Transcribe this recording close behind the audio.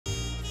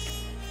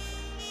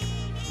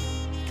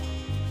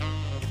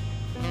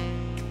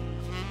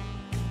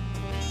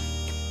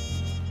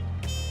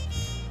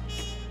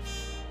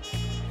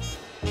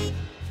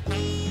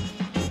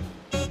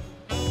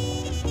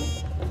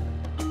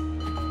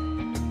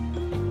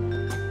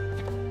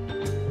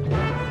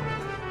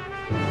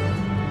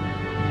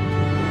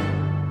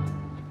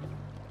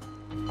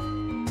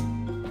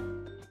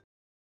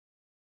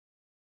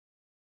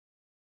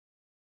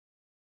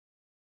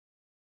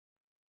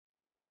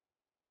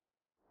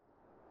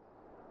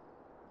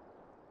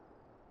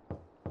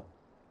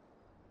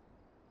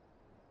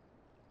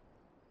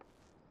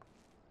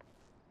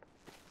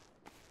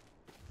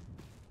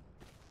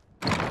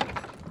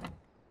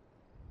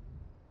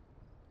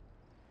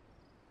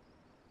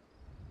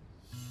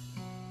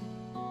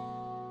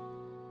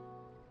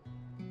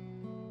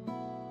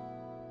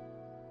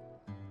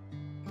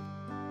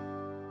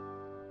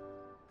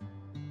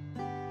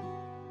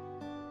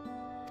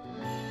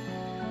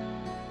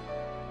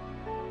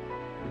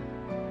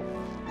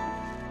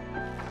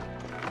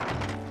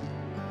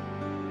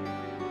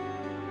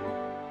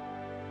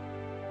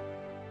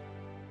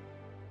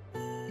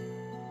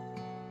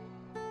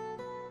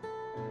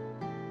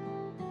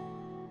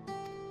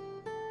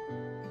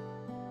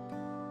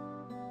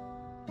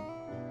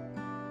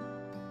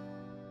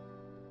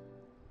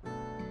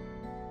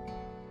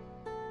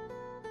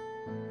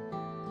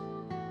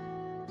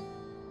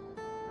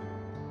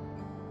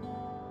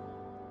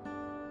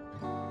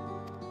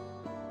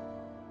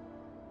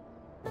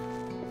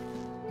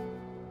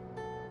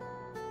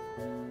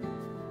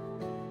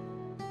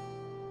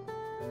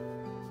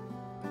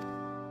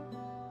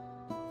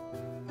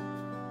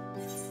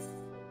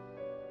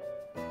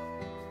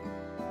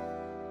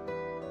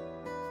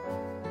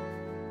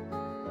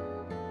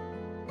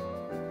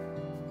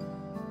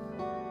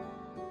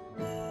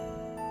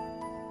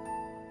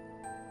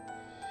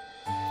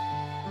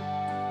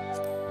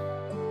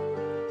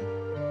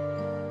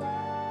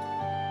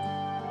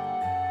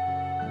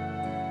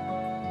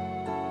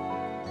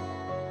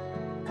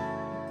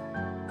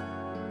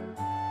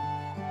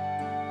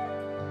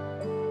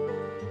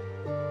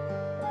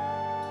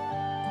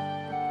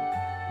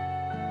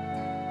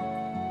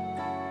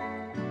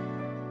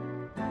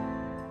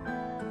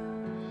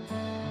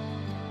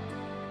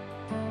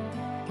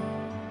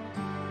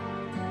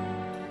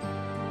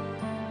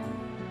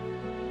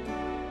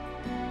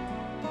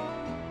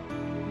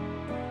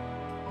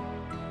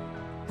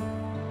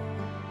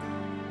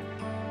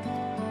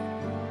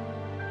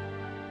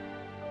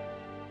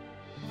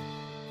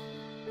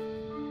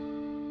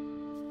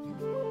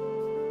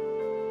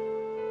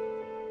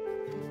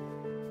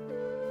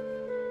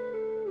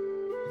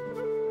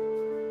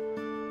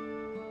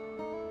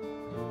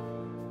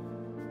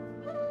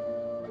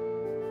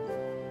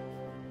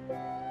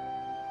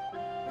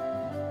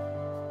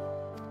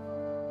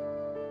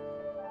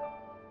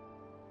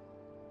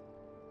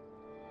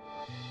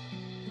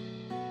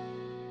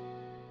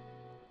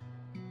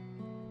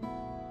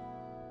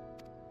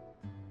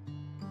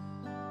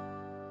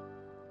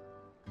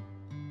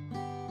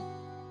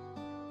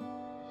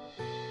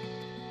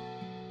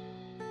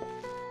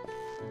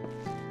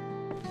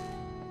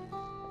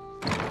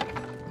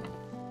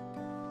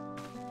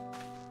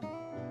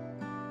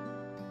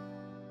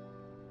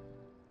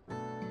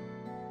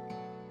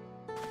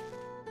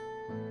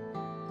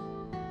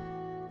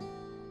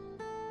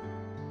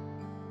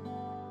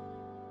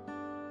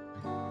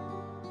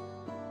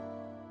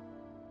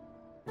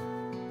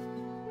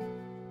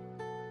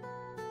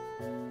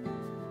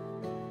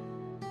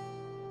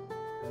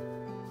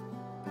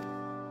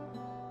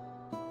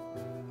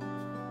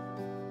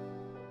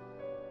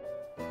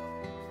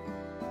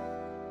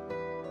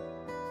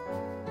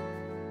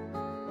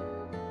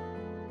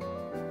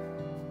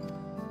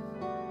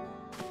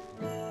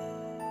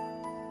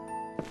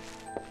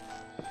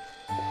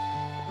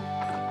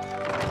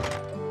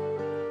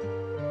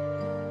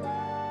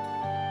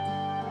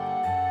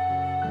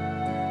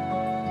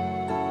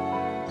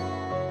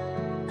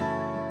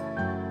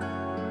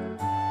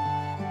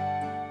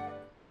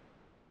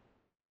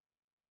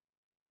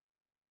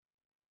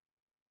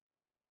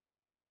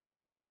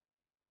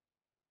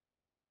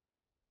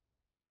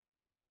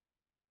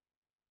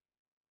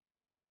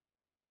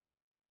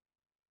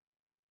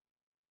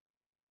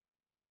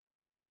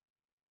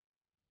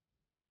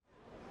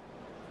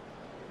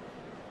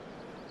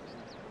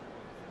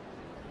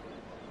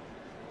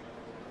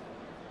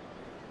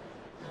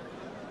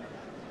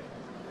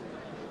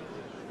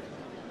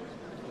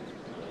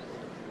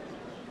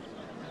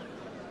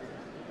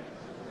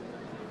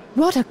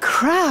What a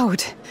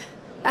crowd!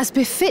 As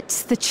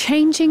befits the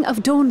changing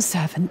of dawn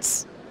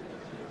servants.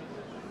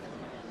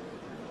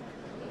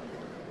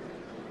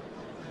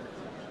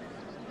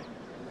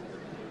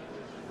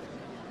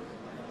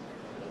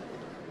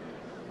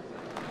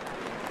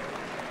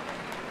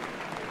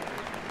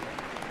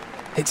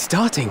 It's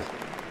starting.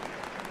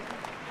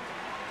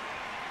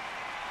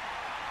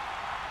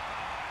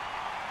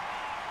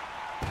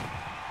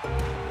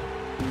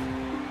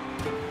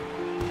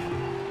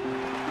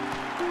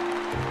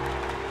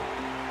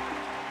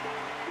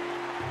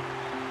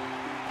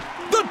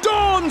 The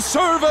Dawn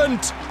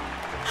Servant!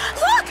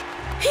 Look!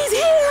 He's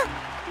here!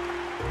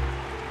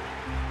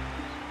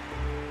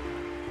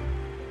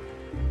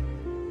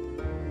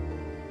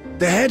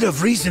 The head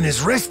of reason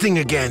is resting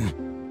again.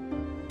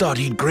 Thought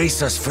he'd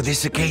grace us for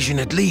this occasion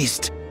at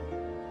least.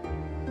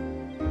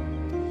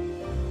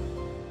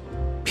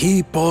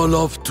 People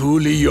of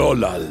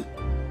Tuliolal,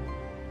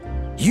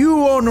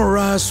 you honor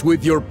us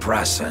with your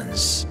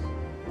presence.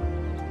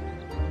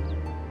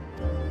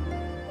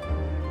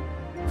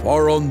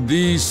 For on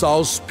this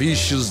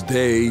auspicious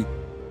day,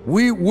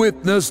 we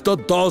witness the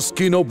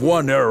dusking of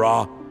one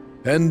era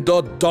and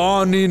the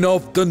dawning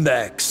of the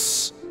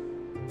next.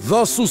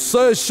 The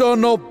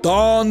succession of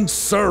Dawn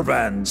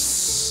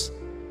servants.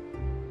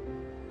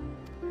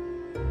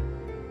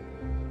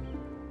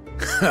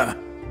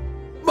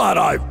 But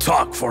I've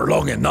talked for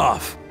long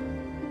enough.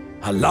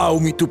 Allow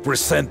me to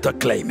present the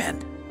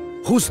claimant,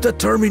 whose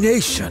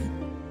determination,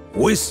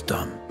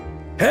 wisdom,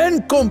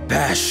 and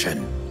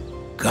compassion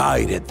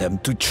guided them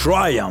to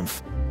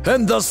triumph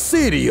in the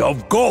City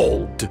of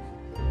Gold.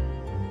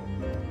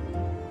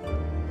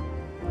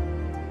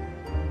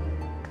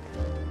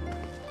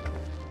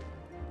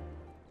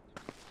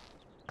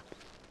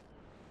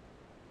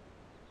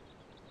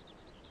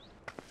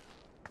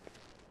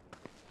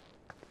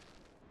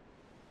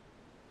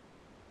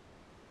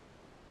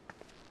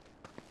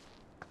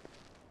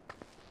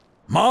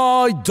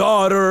 My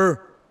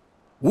daughter,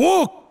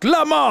 Wook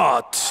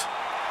Lamont.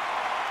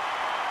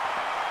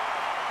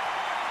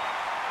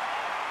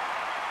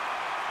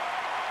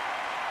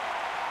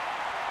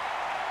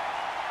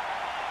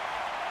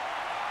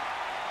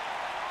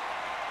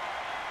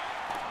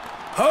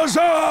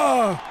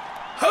 Huzzah!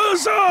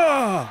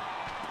 Huzzah!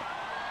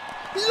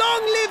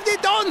 Long live the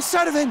Dawn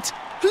Servant!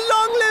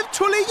 Long live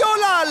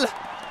Tuliolal!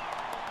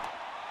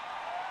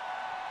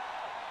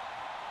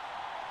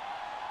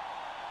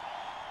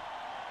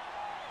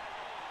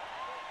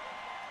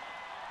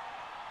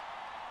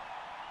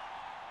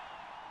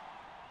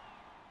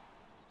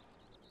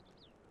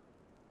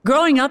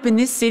 Growing up in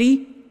this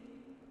city,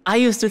 I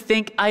used to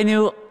think I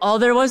knew all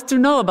there was to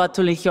know about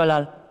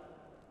Tuliolal.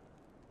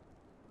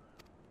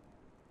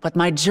 But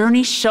my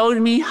journey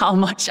showed me how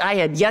much I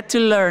had yet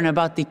to learn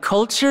about the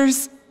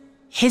cultures,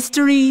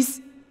 histories,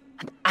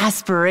 and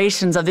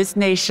aspirations of this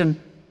nation.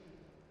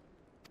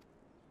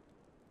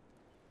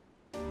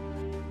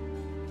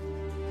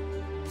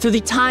 Through the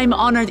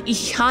time-honored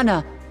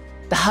Ihana,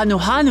 the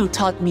Hanuhanu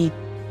taught me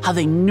how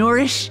they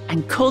nourish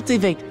and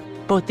cultivate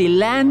both the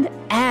land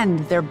and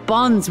their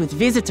bonds with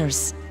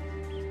visitors.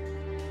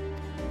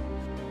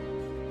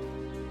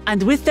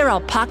 And with their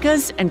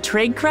alpacas and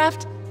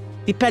tradecraft,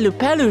 the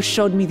Pelupelu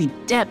showed me the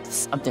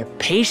depths of their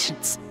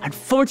patience and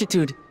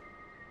fortitude,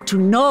 to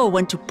know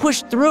when to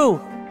push through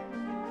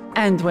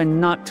and when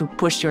not to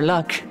push your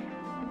luck.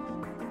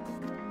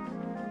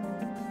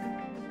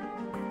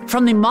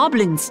 From the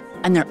Moblins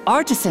and their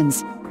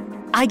artisans,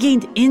 I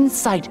gained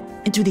insight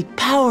into the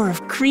power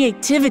of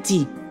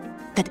creativity,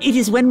 that it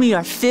is when we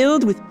are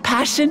filled with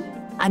passion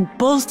and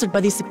bolstered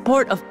by the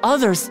support of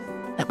others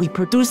that we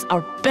produce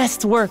our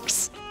best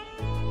works.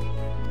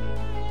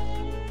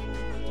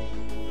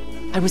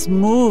 I was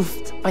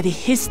moved by the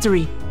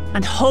history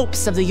and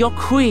hopes of the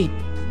Yokhui,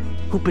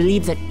 who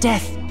believe that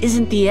death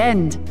isn't the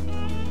end,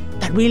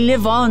 that we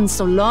live on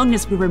so long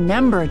as we're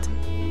remembered.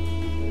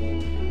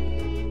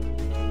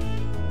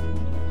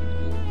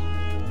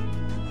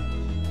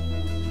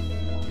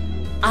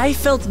 I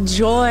felt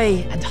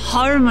joy and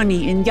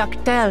harmony in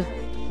Yaktel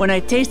when I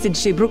tasted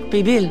Shebruk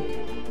Pibil,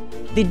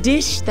 the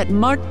dish that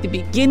marked the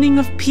beginning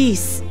of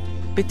peace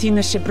between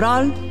the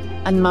Shebral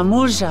and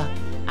Mamurja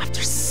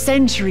after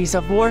centuries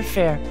of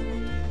warfare.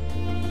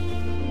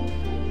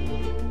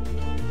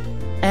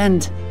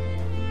 And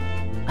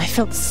I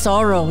felt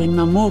sorrow in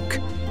Mamuk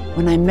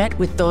when I met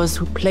with those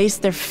who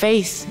placed their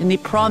faith in the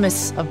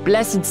promise of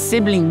blessed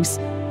siblings,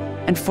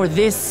 and for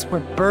this were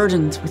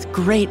burdened with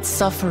great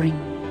suffering.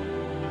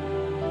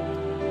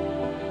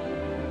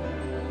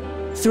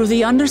 Through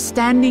the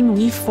understanding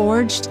we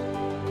forged,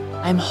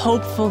 I'm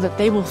hopeful that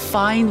they will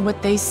find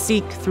what they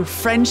seek through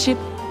friendship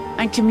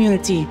and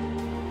community,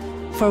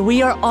 for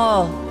we are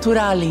all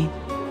Turali.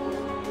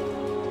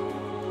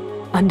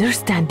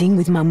 Understanding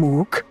with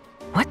Mamuk?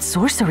 What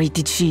sorcery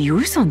did she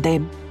use on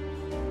them?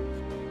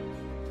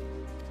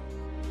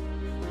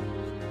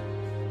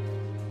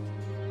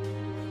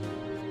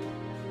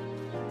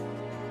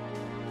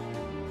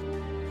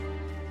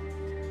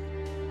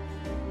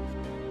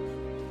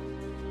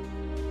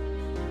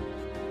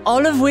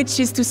 All of which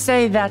is to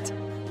say that,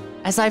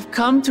 as I've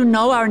come to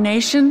know our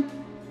nation,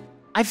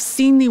 I've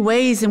seen the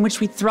ways in which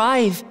we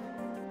thrive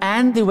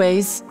and the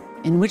ways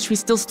in which we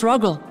still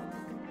struggle.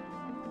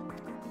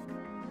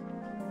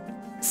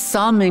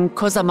 Some in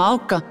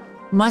Kozamauka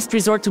must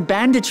resort to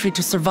banditry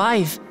to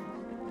survive.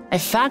 A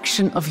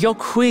faction of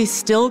Yokhui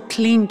still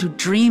cling to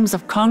dreams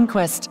of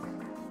conquest.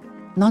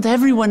 Not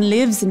everyone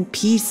lives in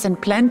peace and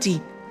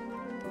plenty.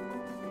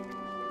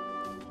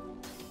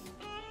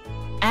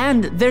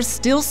 And there's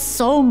still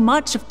so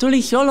much of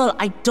Tulihyolol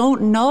I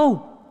don't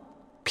know.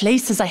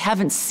 Places I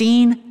haven't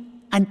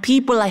seen, and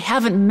people I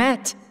haven't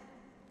met.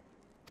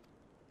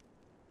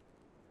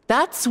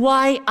 That's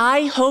why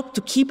I hope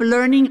to keep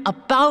learning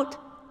about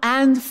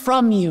and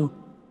from you,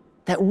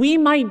 that we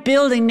might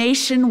build a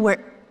nation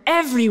where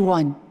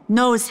everyone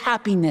knows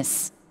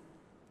happiness.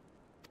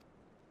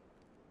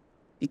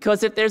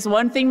 Because if there's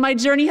one thing my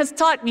journey has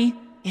taught me,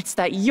 it's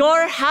that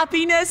your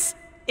happiness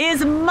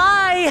is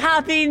my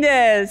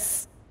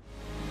happiness!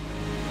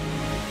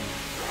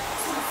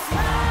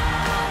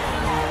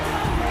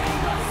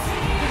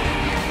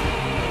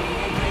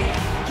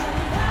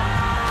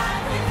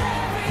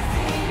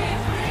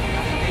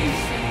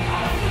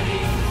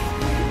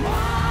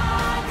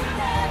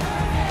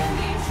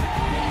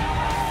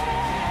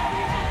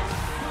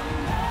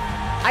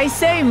 I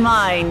say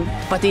mine,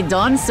 but the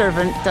Dawn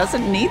Servant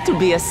doesn't need to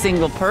be a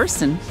single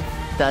person,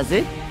 does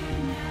it?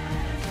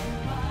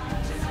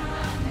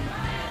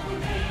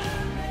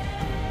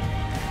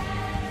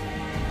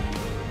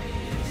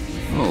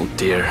 Oh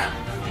dear.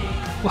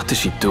 What is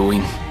she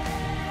doing?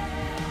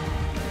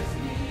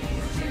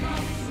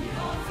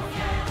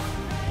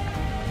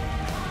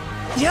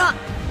 Yeah.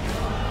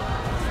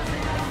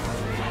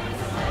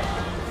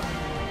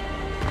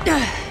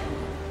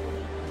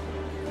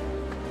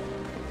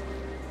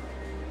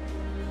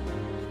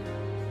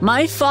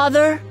 My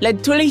father led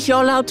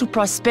Tulihyolol to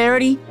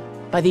prosperity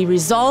by the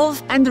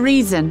resolve and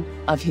reason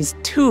of his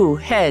 2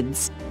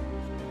 heads.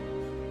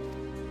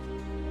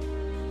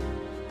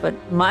 But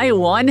my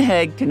one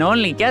head can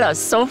only get us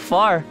so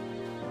far.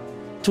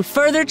 To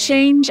further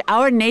change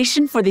our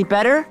nation for the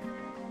better,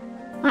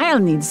 I'll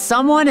need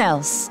someone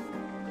else.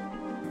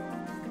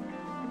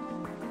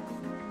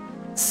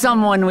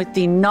 Someone with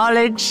the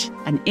knowledge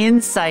and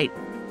insight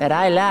that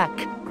I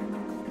lack.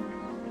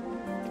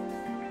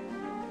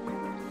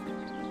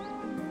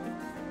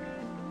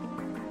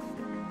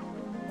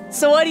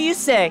 So what do you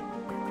say?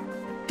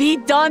 Be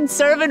Dawn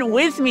Servant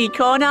with me,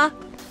 Kona!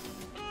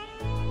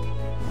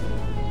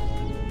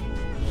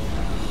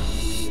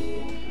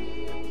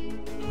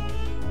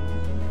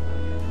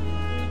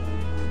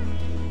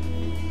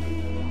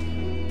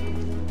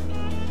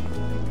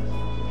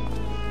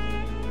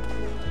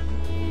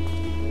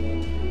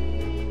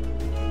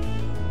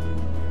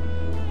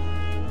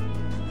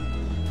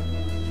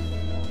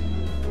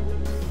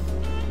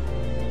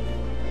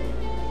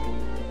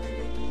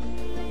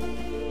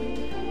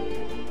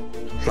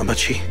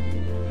 Lamachi,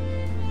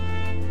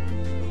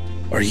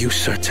 are you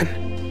certain?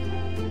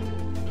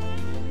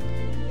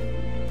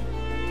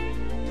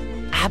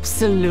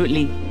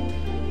 Absolutely.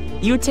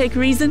 You take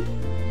reason,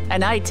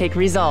 and I take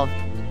resolve.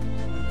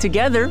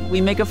 Together, we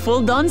make a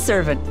full Dawn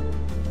Servant.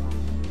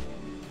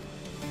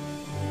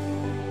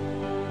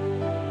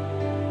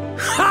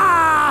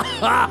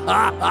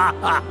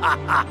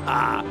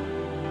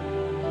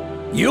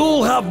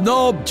 You'll have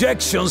no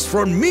objections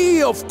from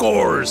me, of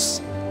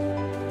course.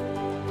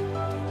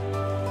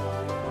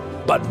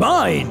 But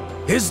mine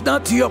is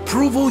not the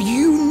approval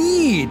you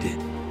need.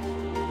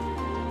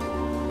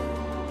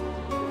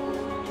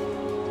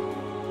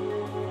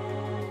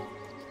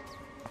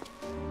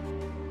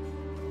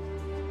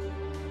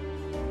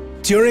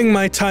 During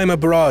my time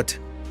abroad,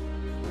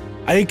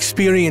 I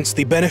experienced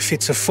the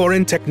benefits of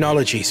foreign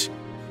technologies,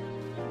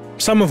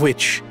 some of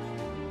which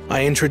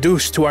I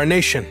introduced to our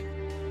nation.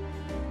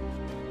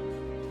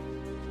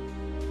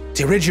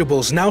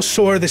 Dirigibles now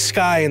soar the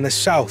sky in the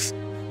south,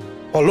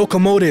 while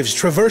locomotives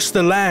traverse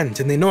the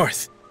land in the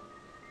north.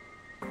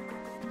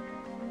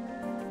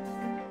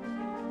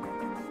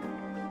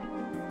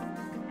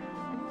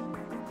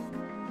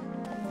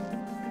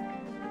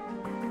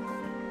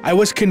 I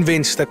was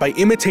convinced that by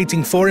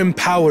imitating foreign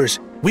powers,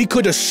 we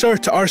could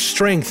assert our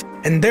strength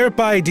and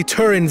thereby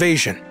deter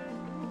invasion.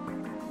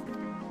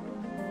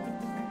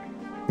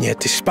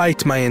 Yet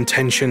despite my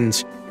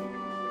intentions,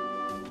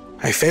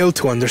 I failed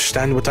to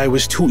understand what I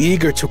was too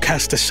eager to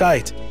cast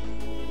aside,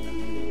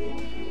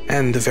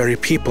 and the very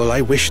people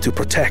I wish to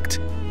protect.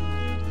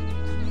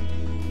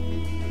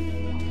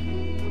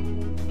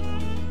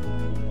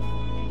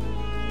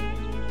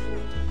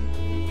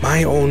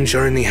 My own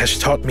journey has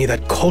taught me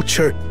that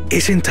culture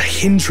isn't a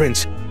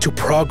hindrance to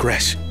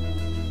progress,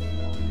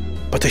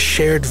 but a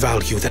shared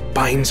value that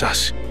binds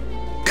us,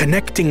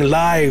 connecting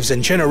lives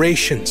and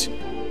generations.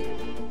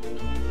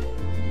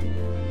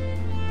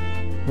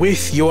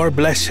 With your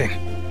blessing,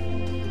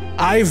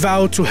 I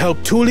vow to help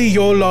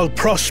Tulihyolol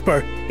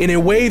prosper in a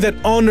way that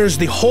honors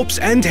the hopes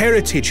and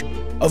heritage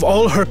of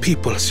all her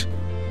peoples.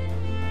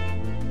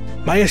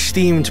 My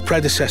esteemed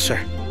predecessor,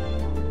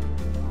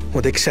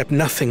 would accept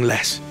nothing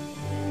less.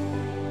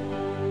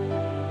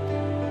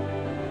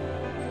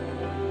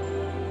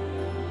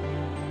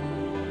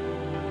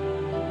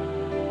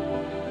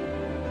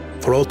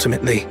 For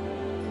ultimately,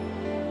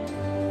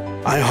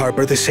 I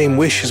harbor the same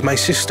wish as my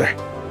sister.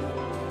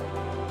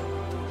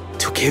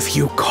 To give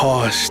you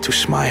cause to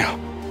smile.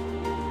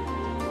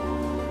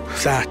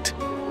 That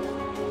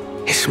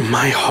is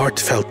my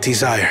heartfelt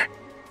desire.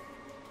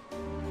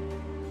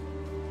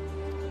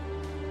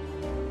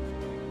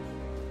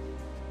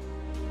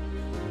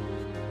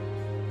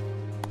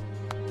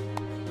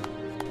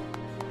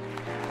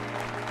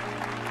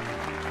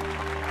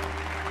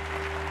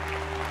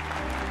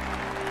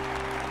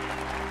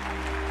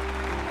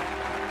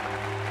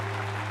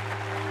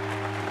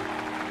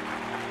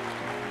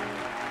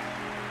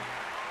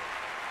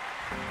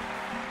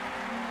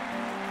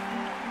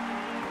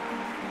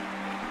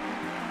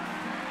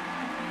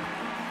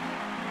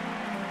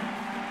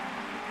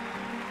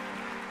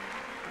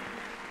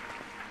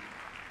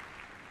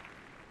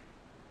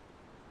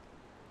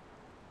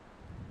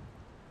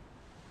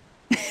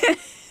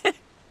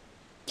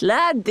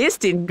 Glad this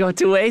didn't go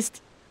to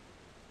waste.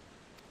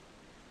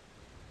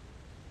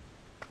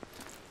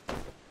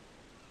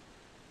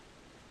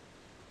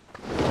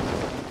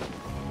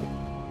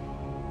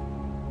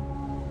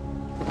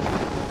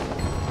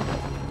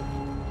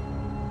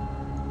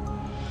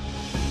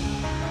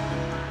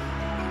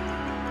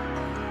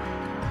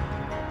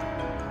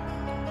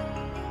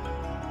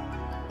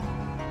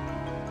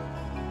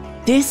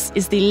 This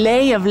is the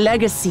Lay of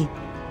Legacy,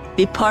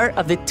 the part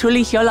of the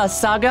Tulihyola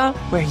saga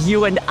where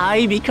you and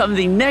I become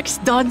the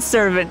next Dawn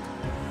servant.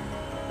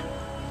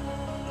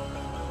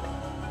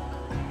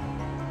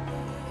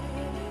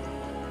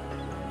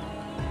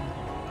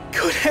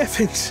 Good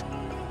heavens!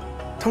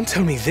 Don't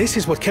tell me this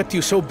is what kept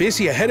you so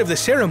busy ahead of the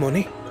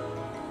ceremony.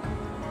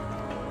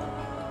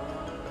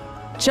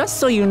 Just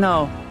so you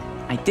know,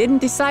 I didn't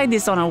decide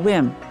this on a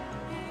whim.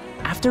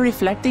 After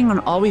reflecting on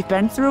all we've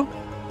been through,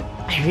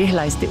 I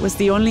realized it was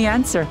the only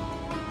answer.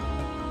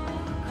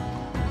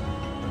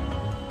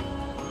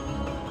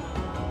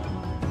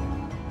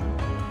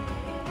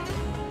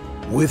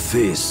 With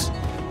this,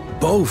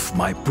 both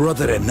my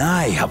brother and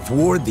I have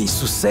worthy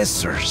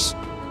successors.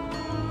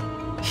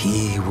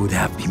 He would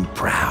have been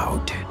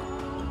proud.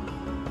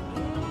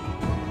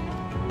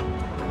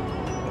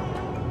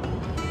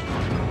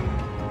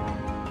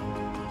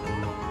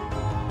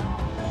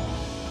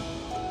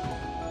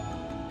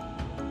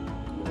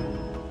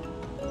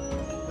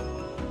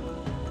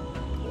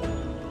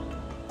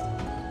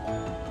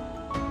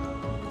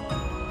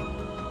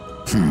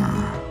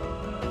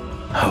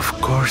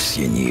 Of course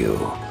you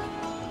knew.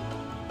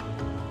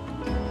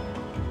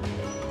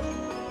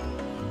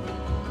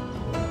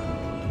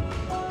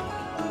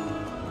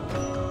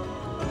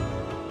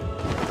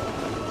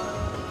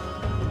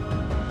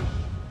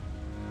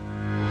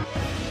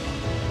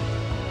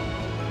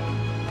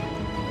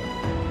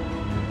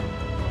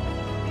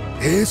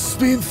 It's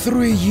been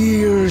 3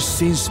 years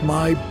since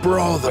my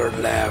brother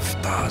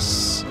left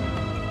us.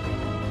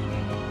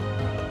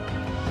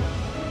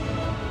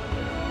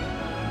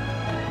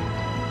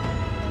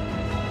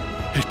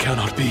 It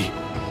cannot be.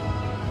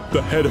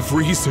 The head of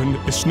reason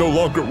is no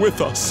longer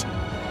with us.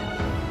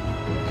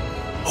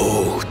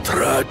 Oh,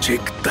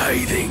 tragic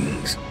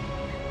tidings.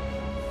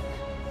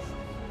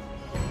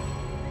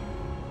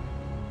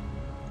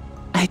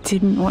 I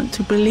didn't want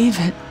to believe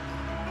it.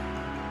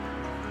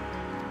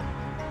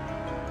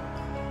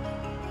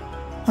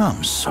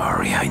 I'm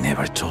sorry I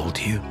never told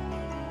you.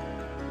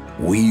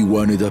 We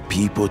wanted the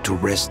people to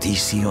rest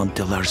easy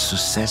until our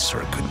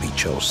successor could be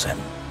chosen.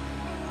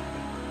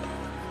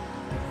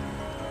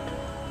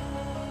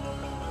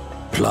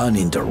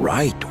 Planning the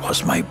right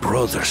was my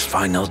brother's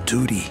final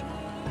duty.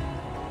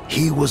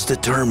 He was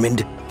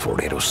determined for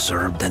it to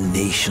serve the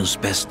nation's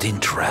best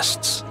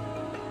interests,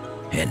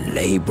 and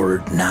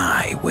labored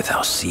nigh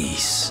without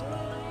cease.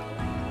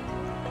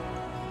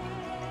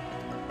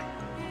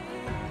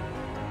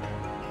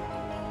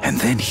 And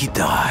then he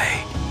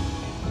died,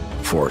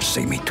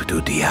 forcing me to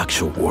do the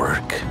actual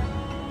work.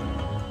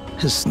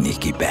 A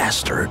sneaky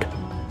bastard.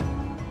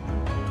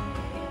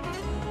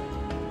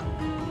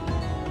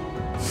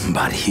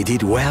 But he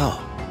did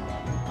well.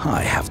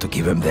 I have to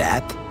give him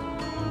that.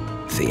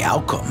 The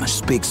outcome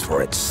speaks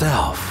for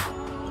itself.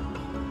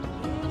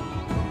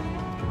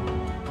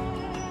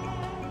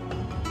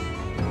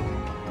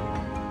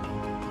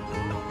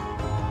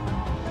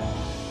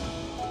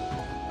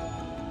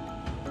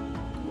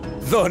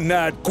 Though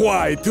not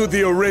quite to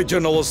the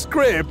original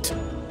script,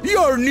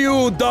 your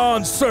new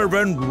Dawn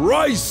servant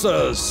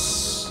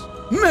rises.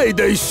 May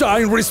they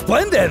shine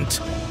resplendent,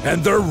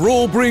 and their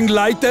rule bring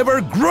light ever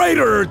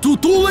greater to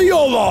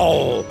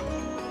Tuliolol.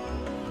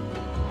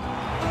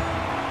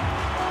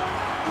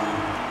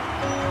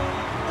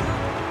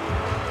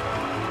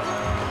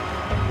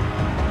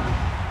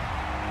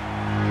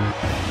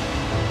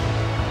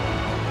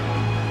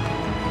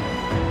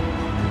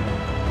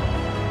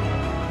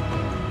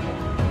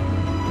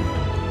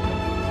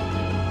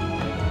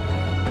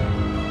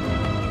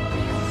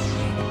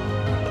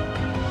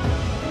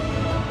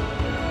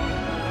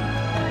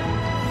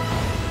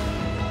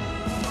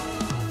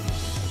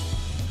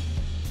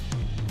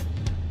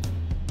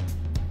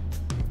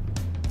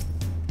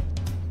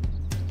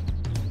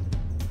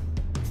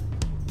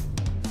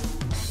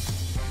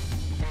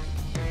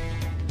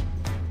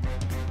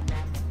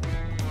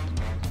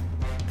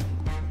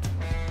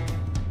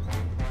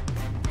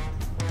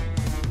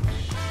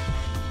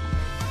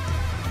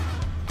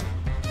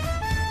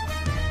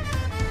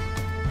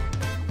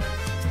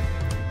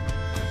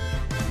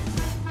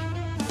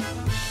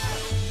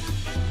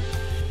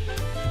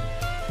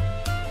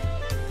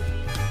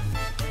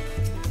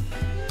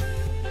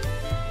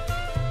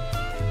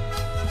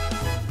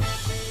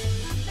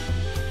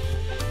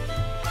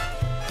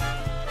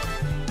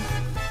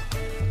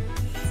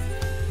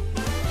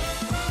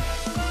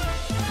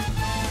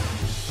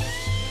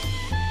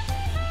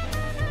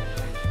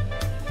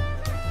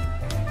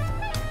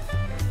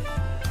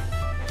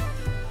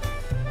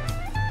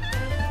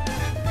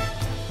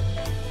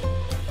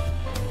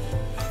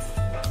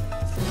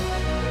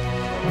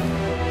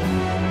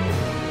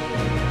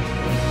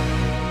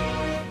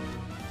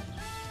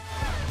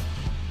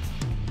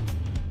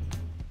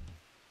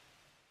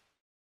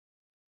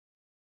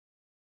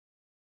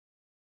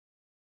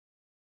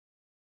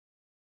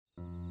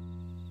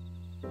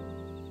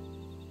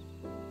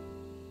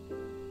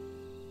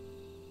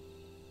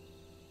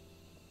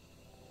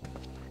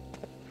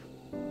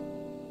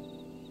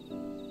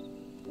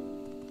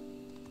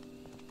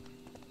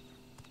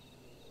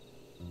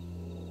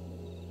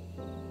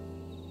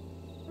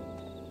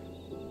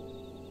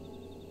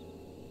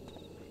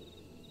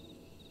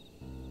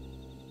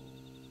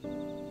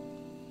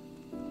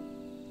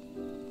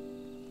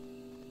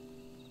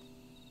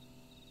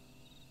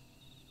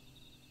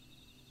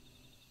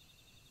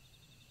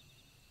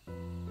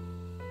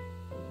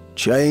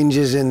 Change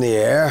is in the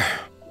air,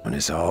 and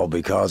it's all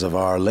because of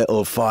our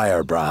little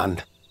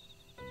firebrand.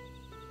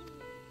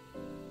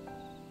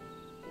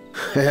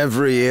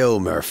 Every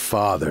Ilmer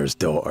father's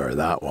daughter,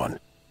 that one.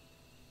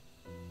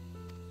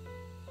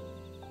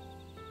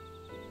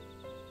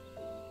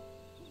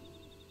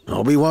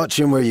 I'll be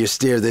watching where you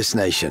steer this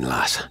nation,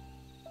 lass.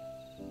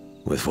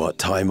 With what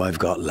time I've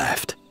got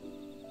left.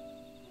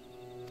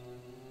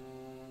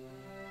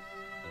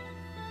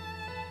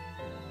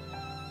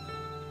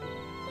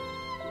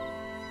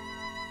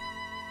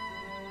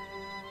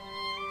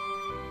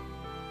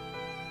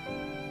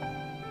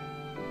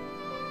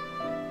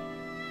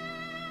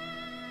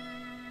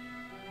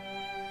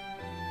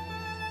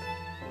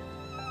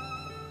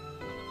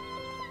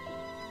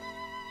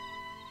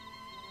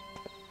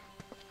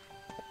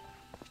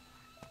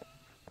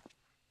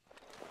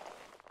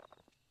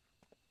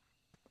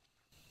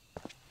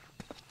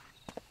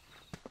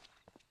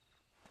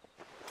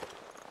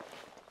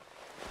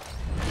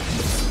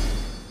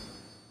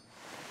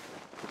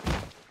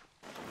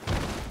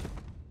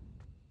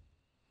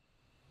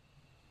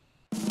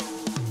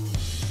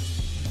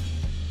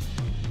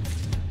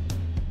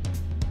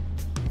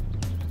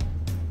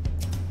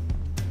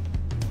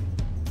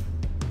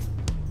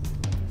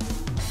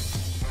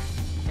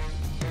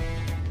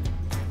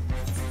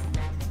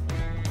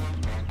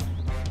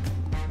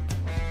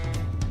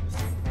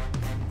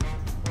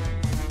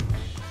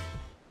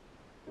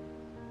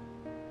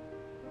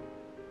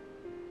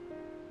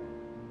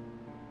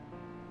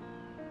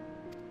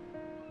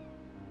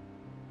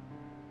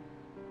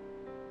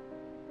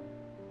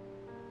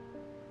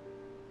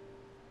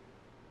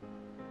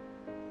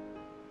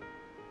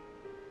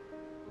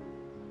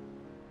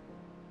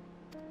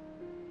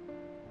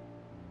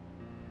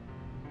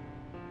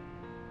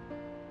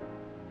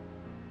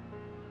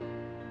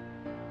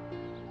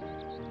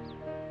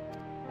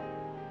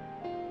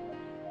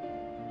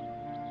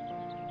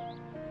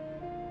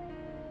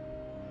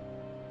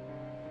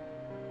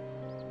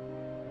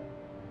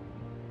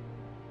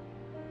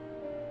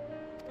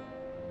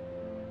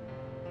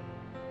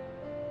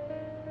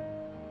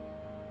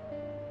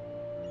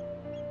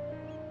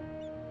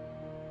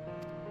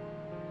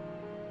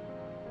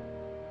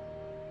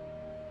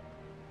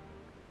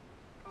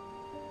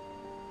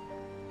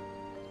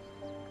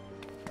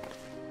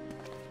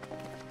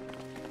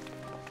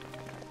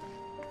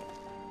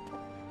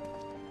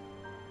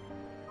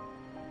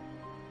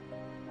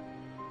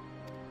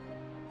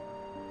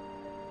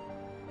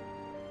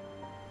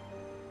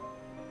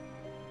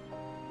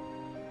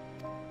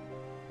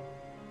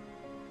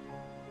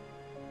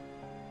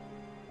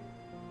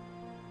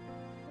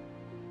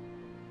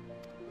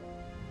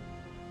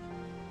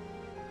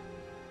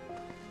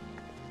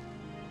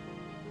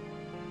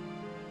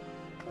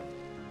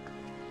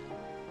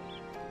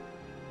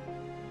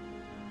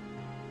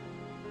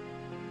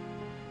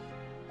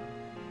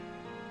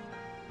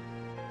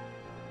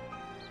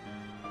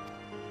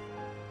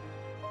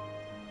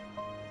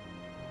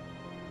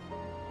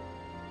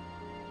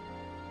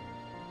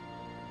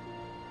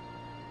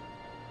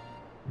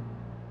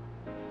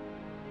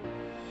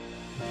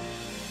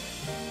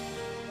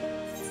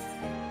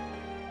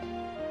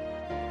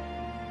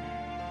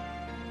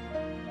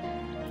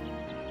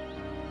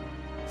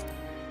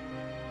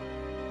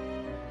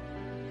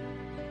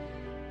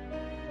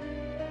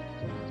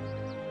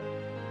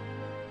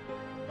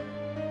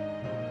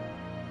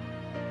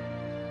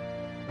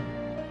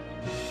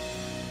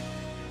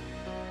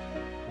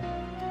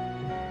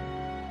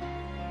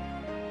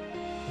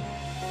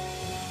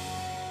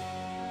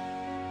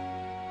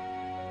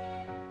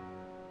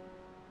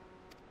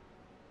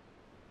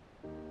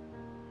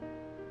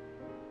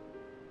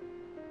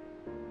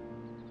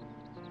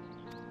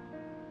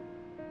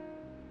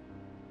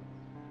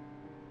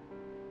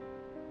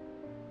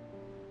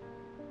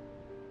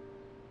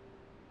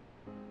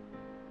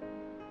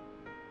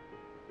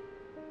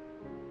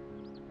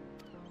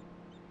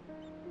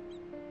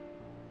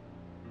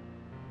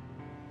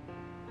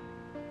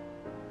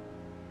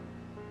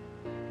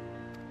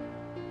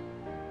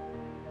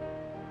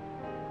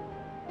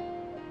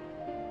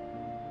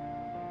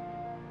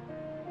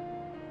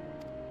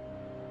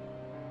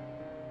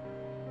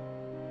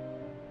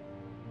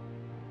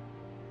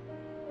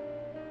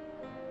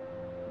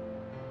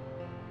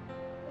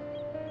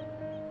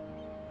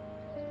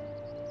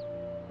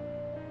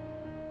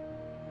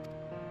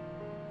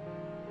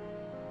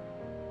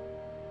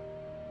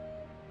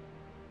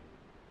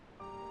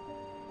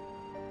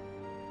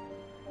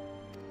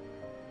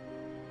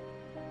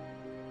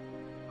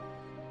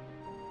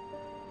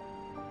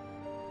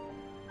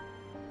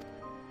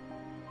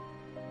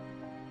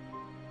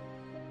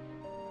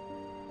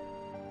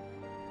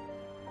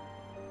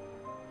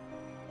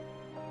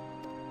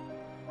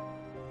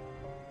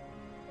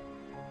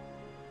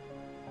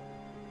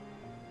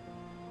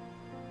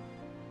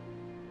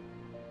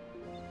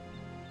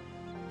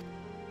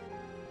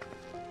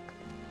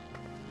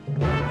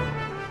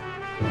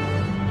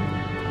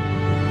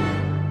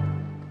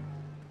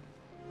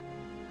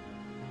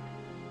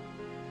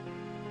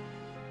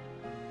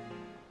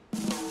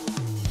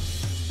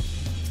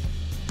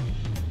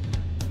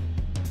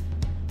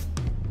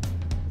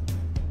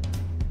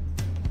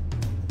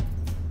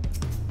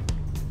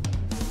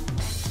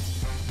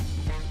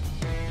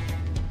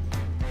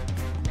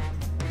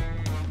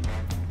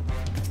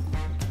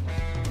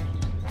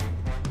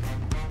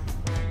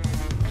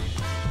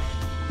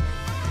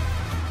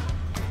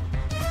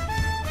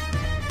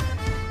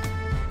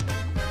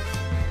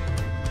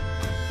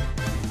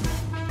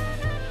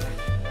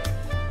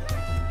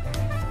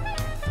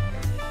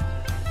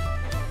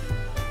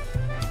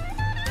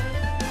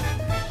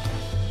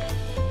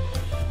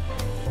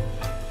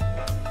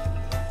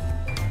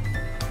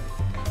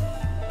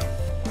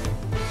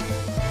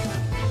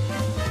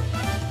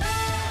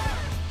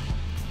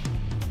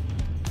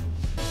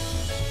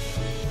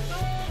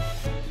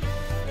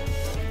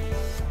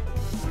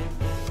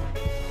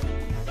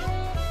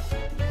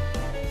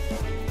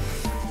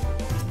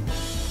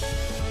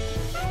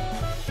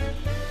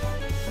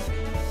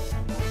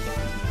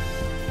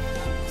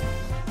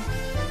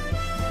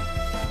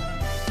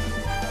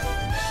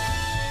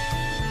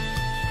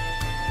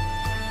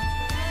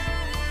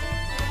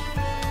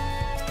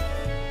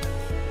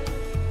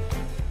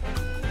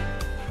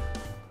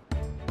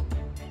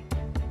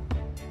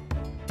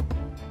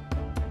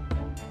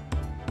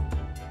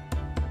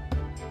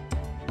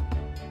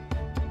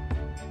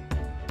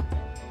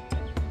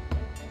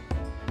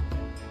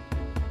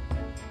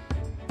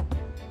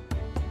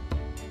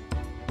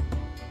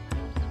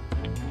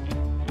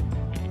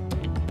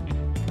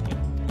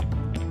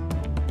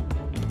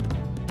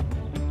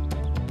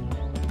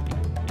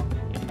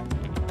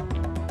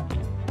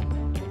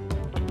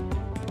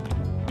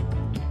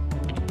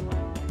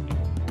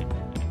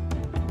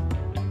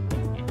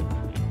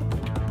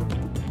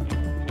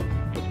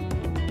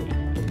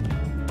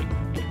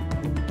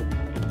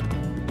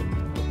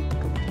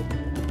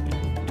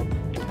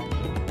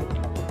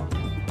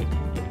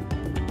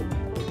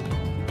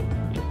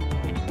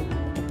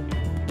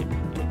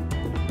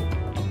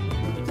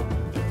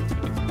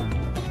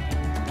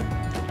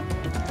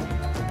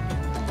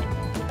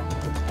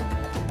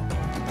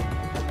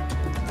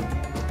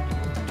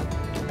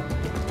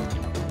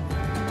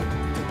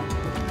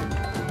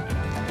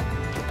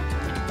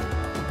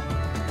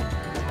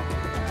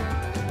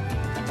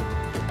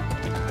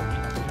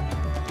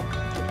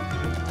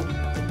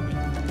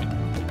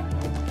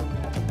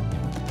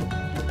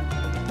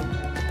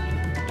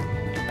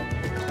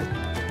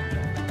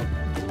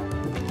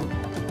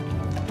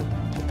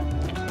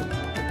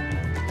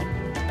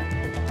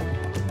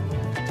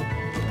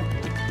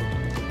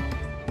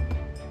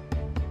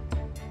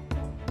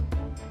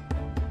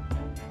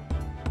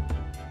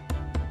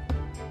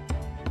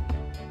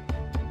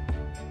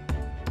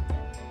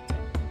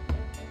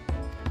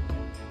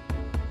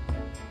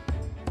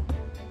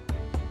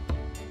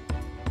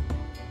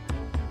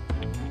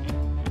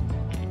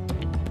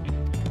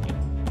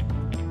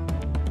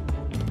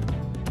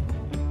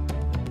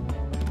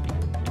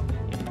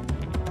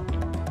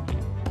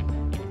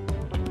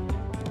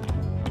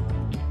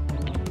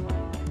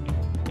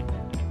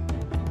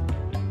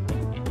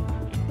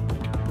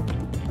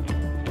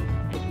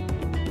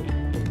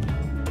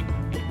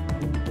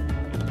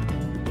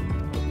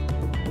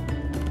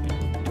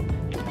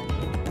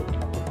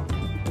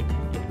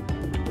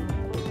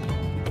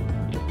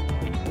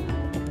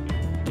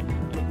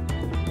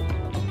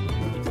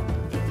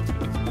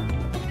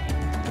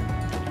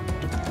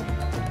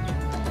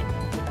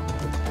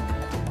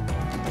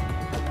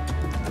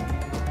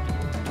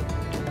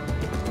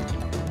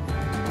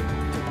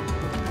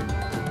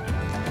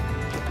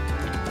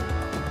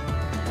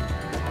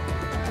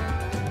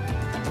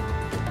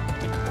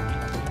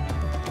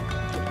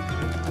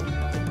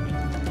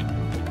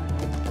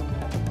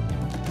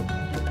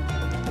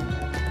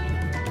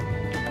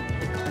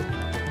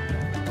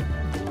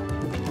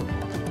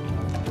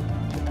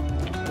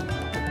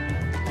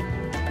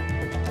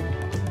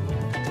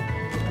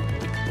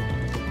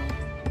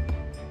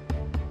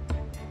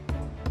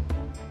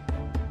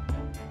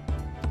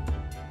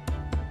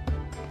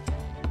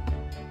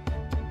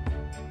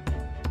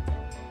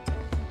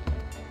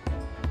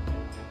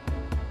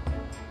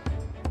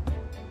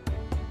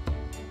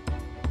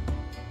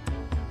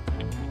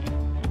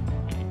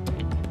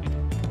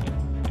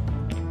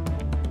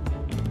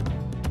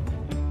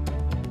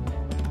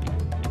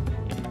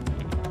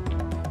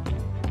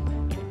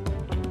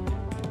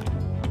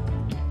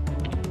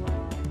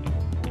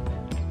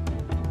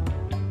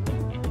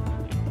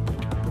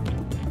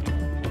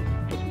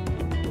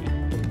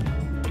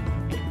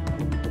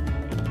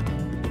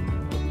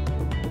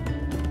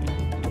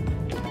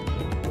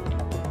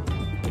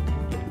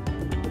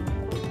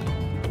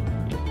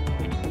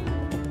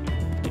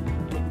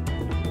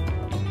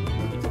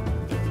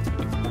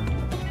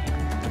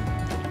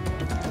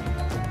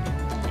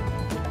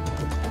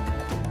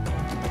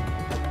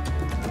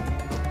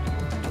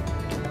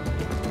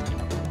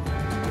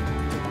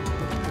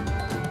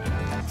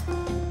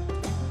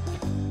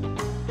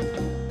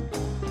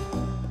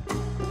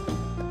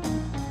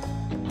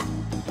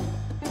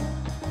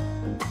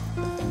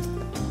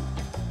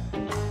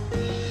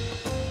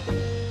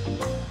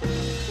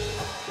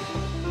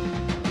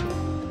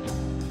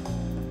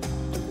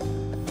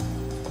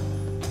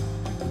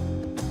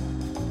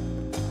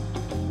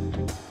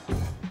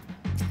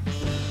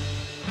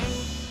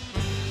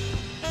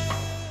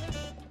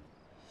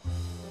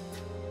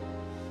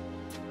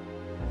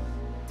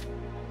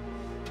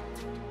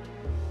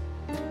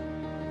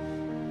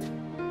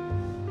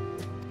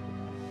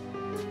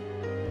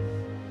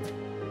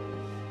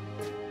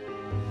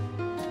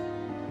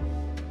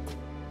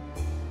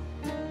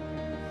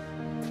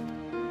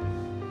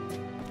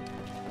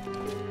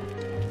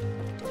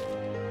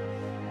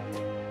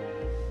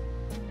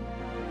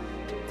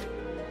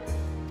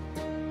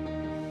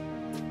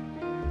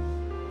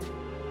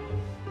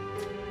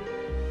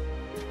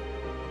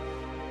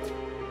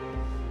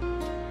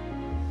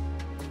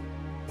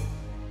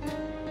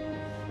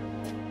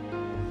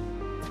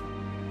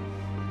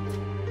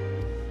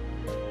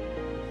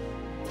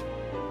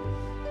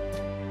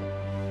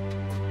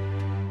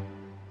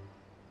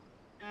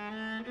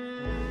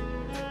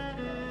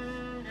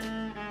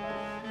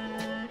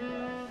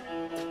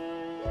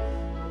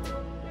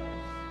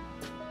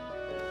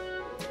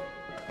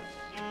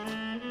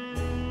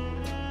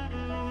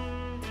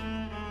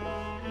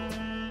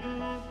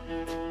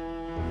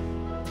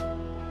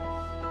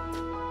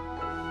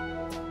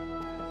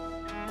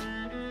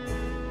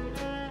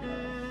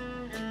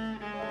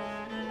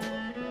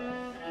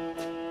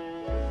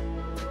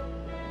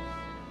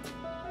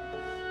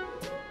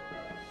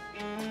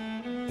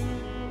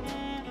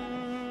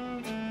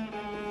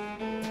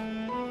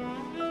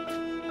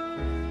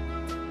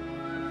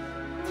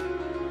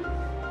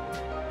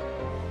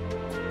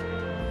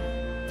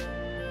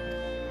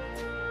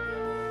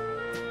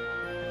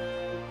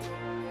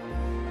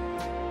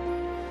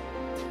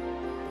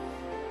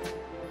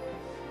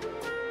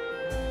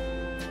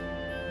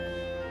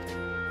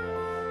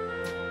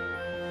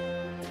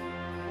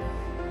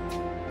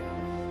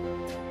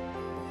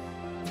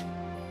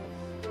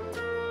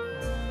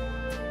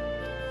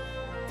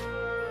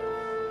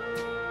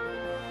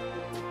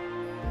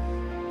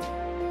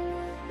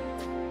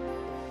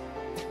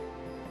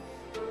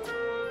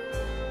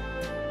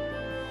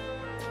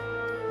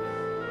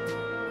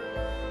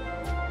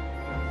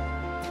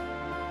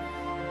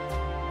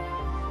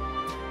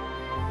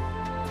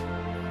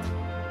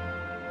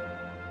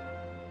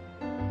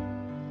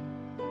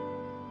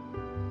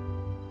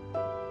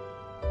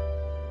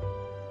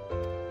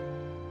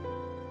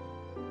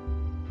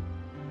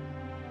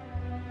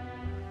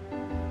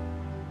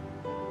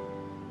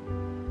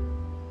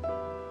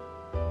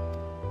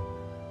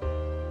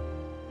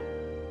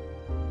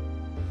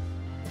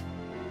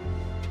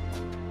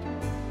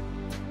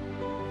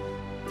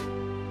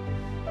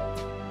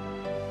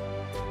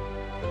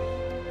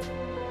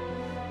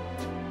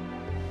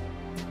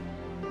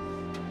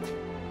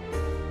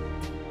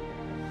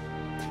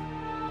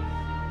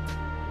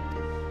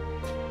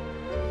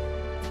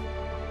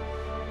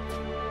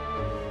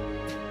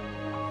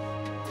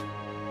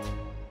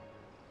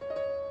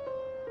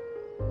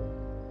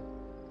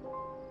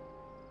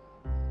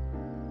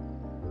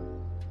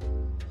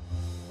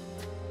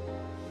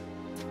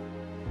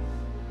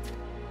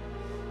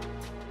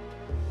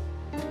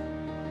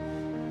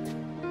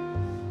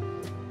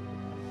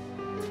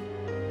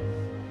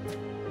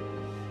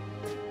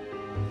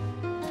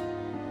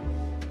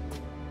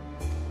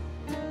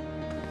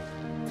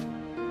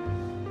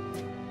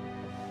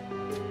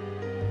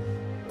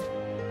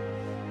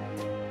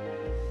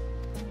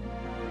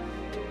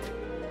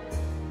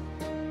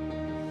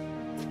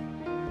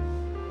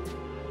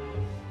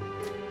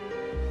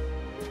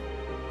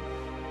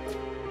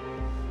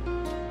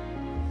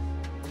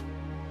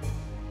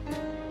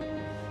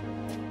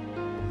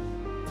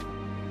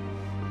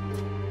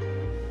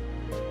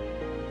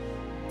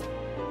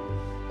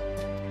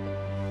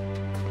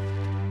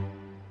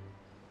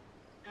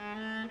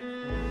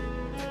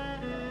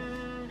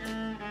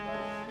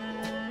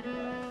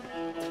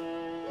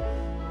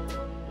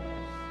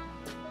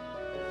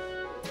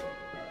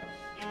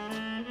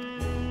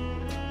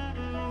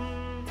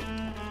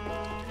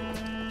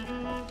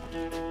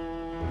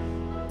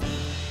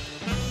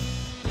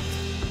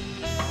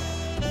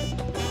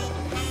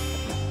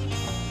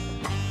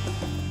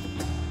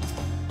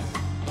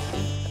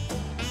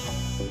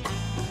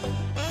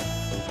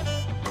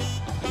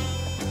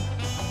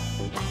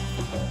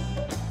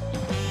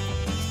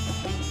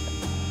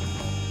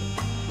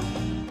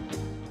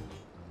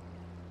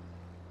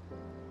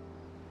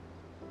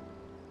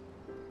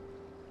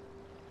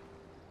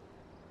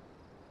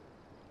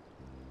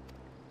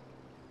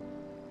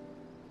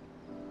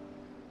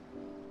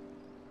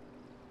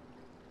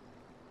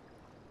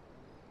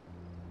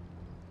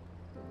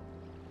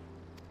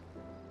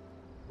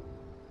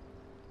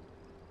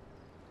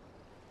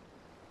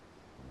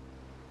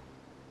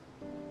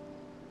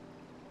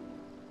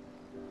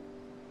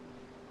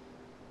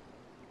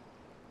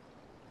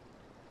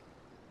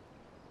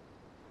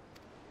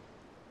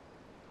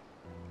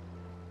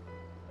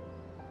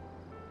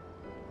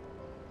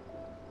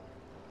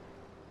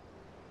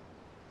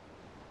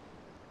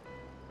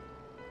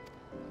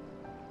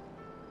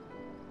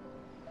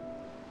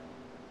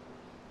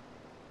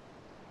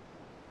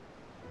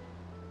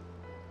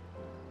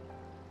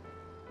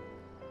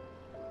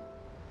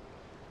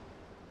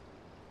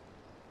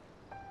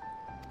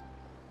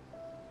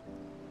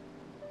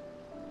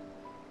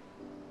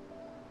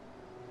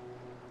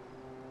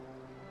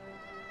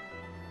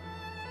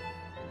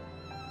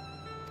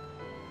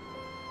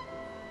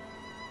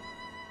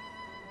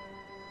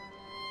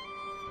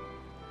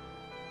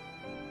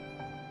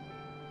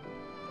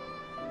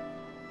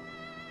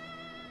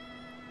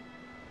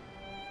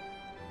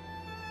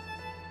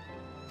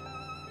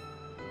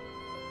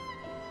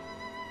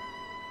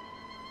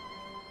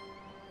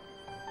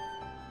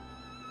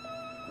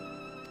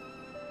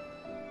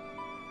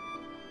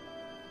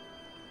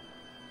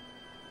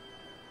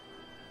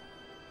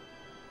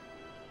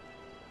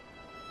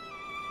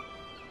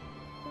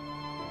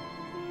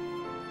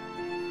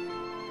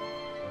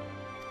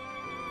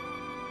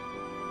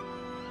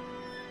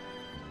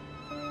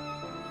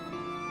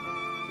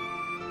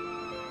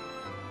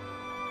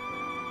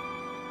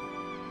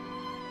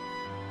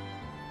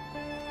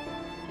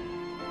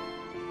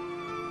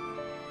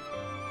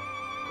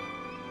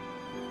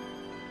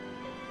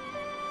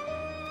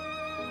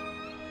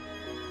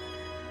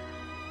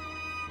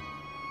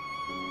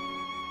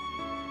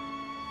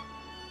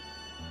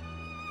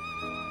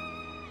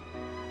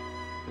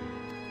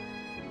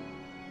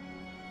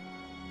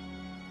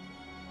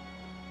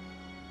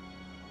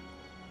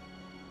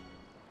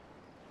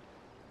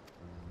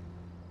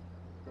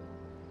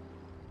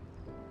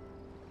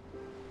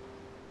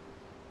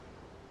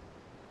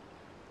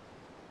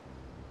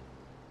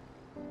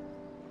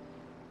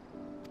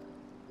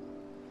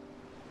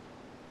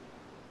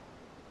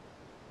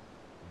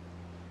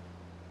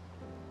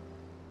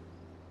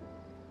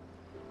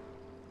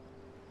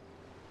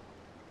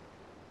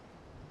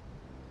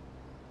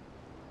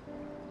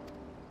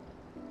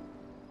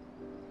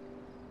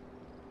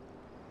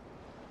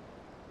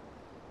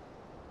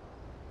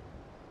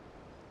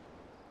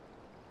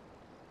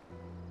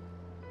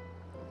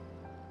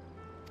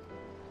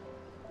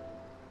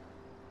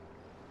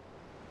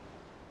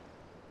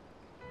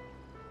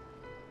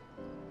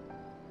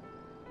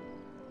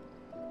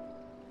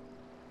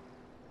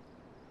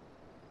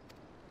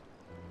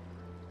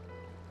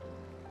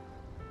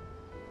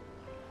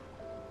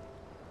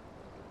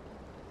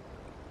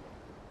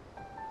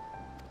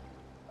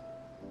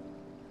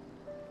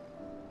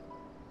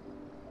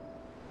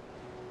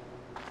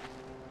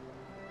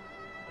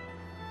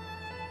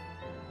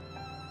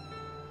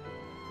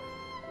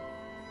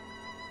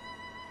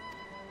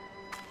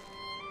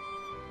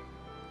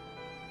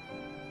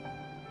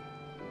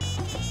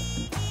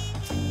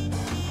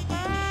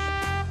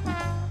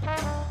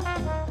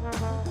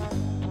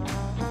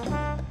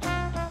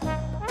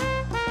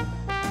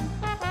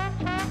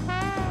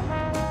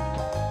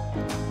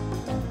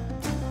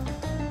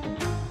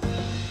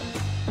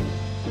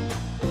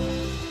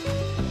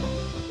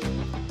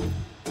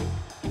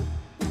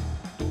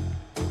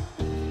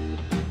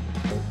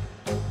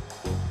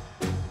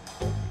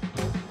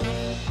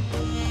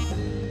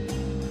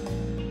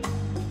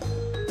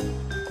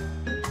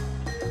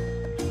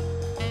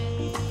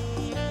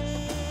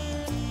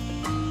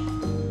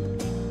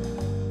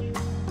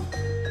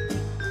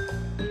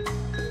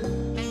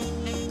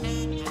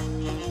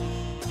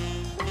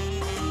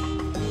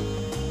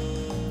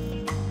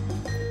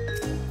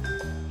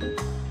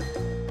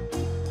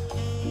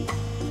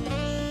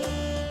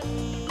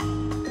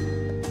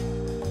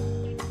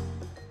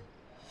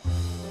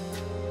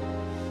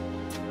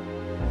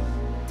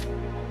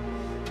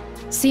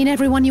 Seen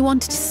everyone you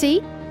wanted to see?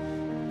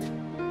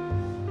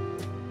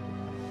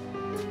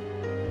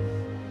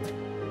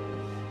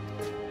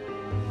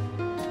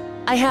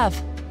 I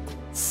have.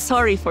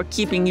 Sorry for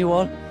keeping you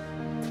all.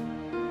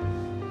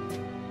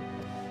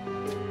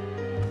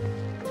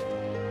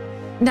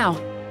 Now,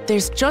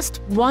 there's just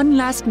one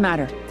last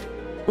matter.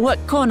 What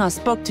Kona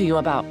spoke to you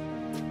about.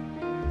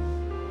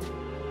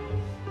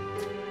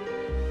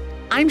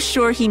 I'm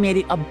sure he made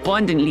it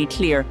abundantly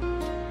clear,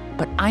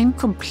 but I'm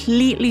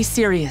completely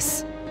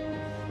serious.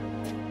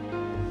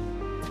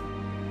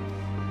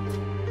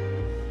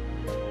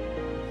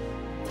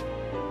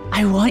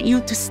 I want you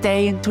to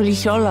stay in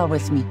Tulihiola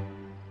with me.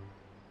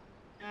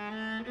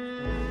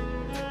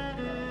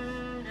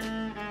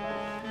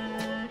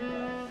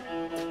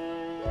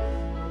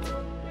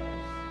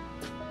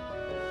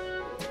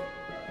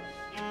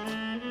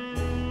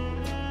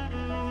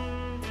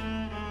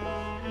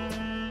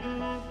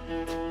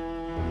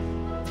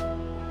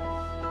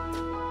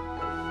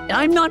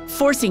 I'm not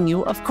forcing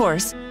you, of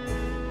course,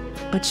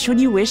 but should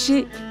you wish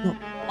it, you'll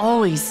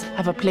always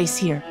have a place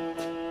here.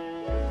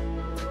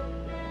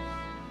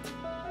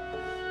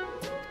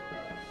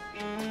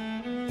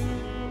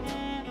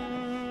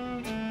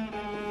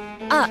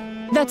 Ah,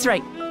 that's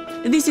right.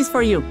 This is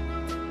for you.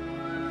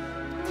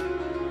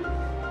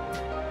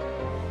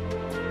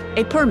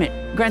 A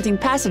permit granting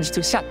passage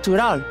to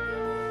Shaktural,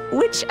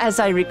 which,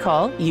 as I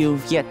recall,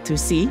 you've yet to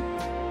see.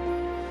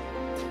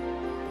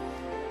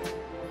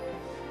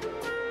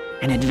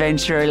 An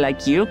adventurer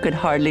like you could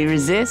hardly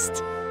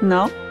resist,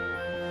 no?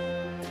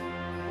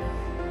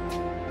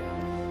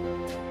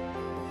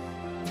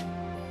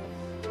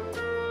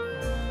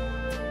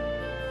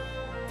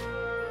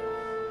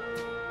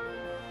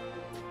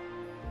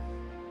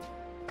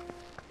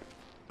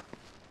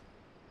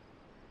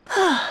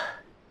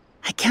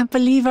 I can't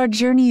believe our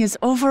journey is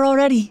over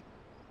already.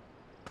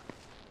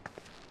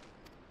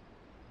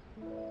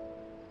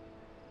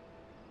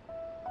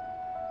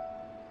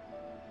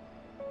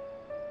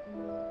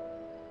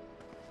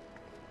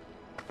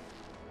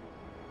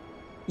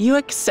 You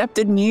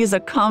accepted me as a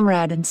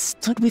comrade and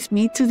stood with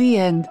me to the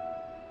end.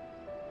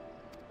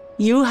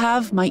 You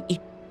have my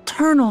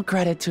eternal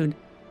gratitude.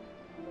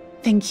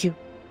 Thank you.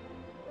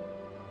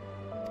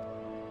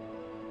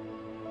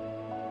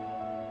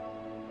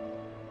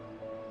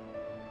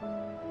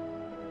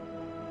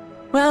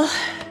 Well,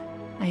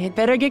 I had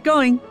better get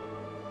going.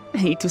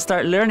 I need to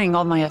start learning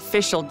all my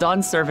official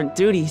Dawn servant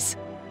duties.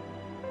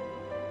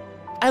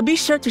 I'll be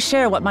sure to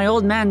share what my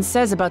old man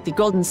says about the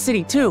Golden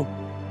City too,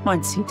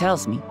 once he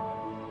tells me.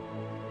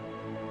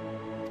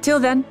 Till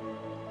then,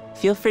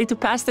 feel free to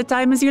pass the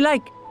time as you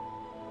like.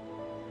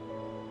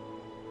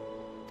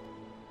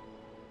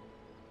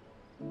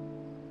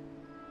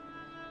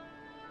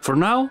 For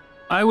now,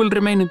 I will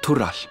remain in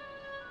Tural.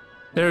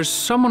 There's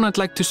someone I'd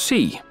like to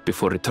see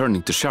before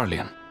returning to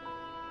Sharlayan.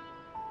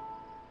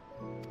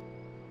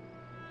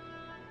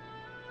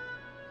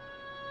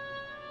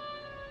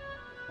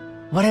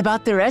 What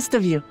about the rest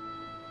of you?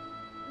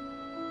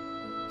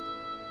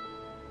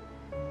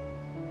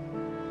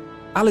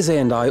 Alize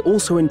and I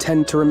also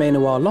intend to remain a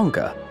while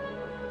longer.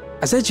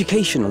 As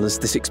educational as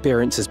this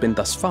experience has been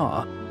thus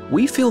far,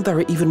 we feel there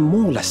are even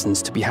more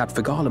lessons to be had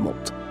for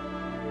Garlemald.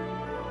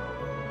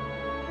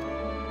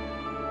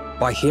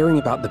 By hearing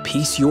about the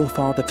peace your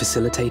father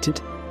facilitated,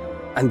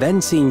 and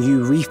then seeing you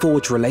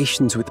reforge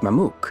relations with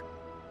Mamuk,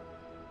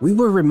 we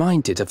were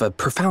reminded of a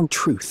profound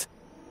truth.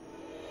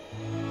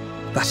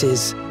 That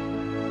is,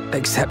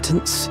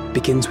 acceptance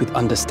begins with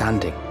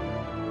understanding.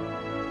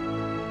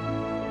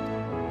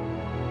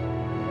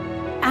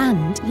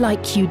 And,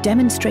 like you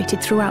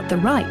demonstrated throughout the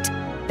rite,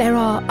 there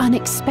are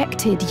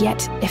unexpected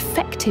yet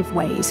effective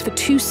ways for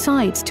two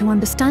sides to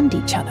understand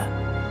each other.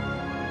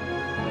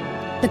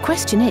 The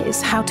question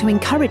is how to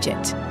encourage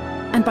it,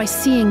 and by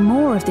seeing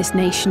more of this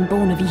nation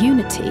born of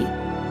unity,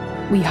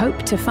 we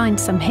hope to find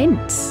some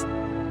hints.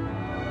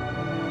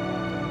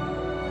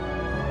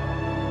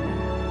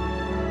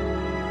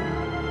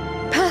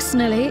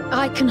 Personally,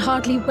 I can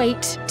hardly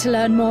wait to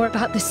learn more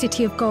about the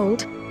City of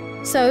Gold.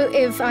 So,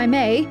 if I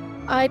may,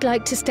 I'd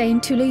like to stay in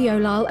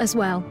Tulihiola as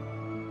well.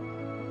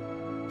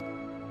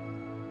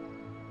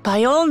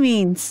 By all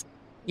means.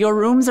 Your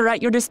rooms are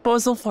at your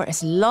disposal for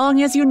as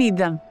long as you need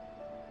them.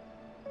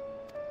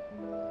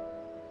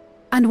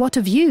 And what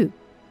of you?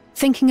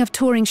 Thinking of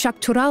touring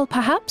Shaktural,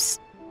 perhaps?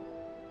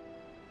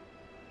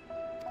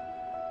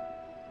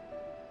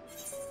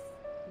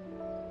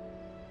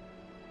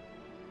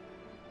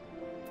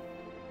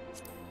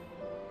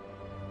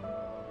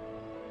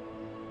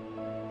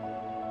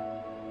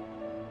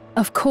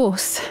 Of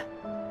course.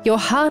 You're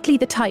hardly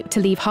the type to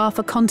leave half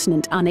a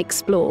continent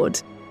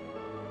unexplored.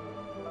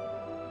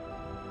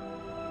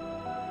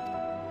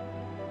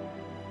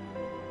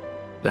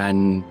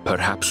 Then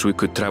perhaps we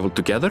could travel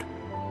together?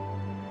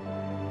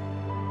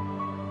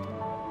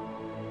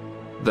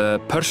 The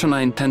person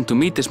I intend to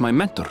meet is my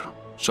mentor,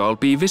 so I'll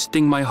be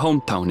visiting my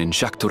hometown in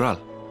Shaktural.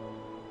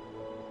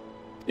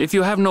 If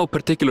you have no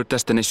particular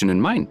destination in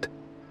mind,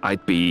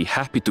 I'd be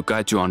happy to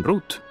guide you en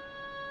route.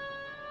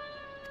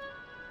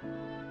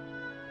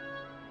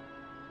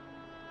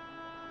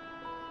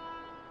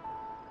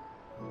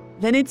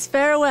 Then it's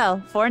farewell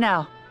for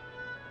now.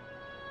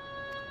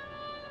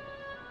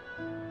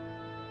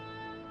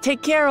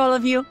 Take care, all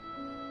of you.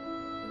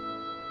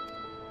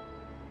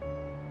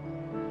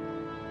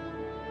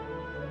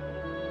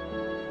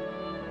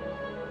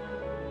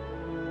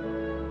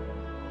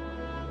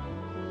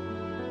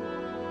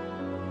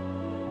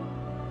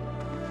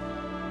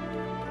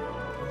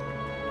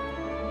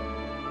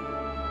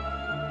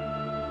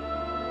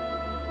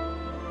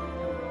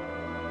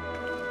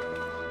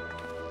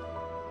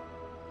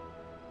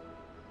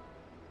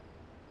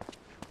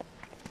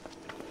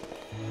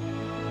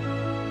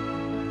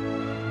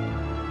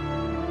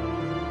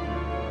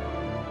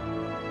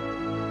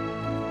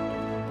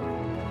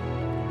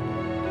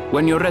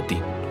 When you're ready,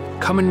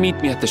 come and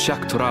meet me at the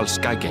Shaktural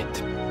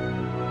Skygate.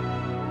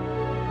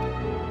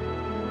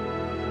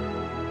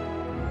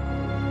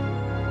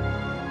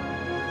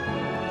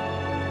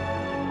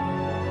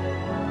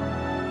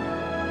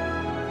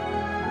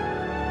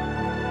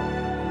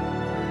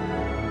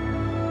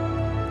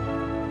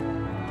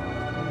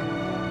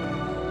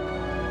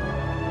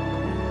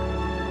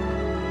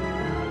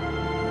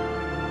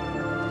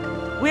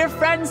 We're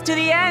friends to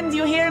the end,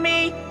 you hear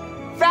me?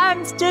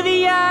 Friends to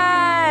the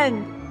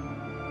end!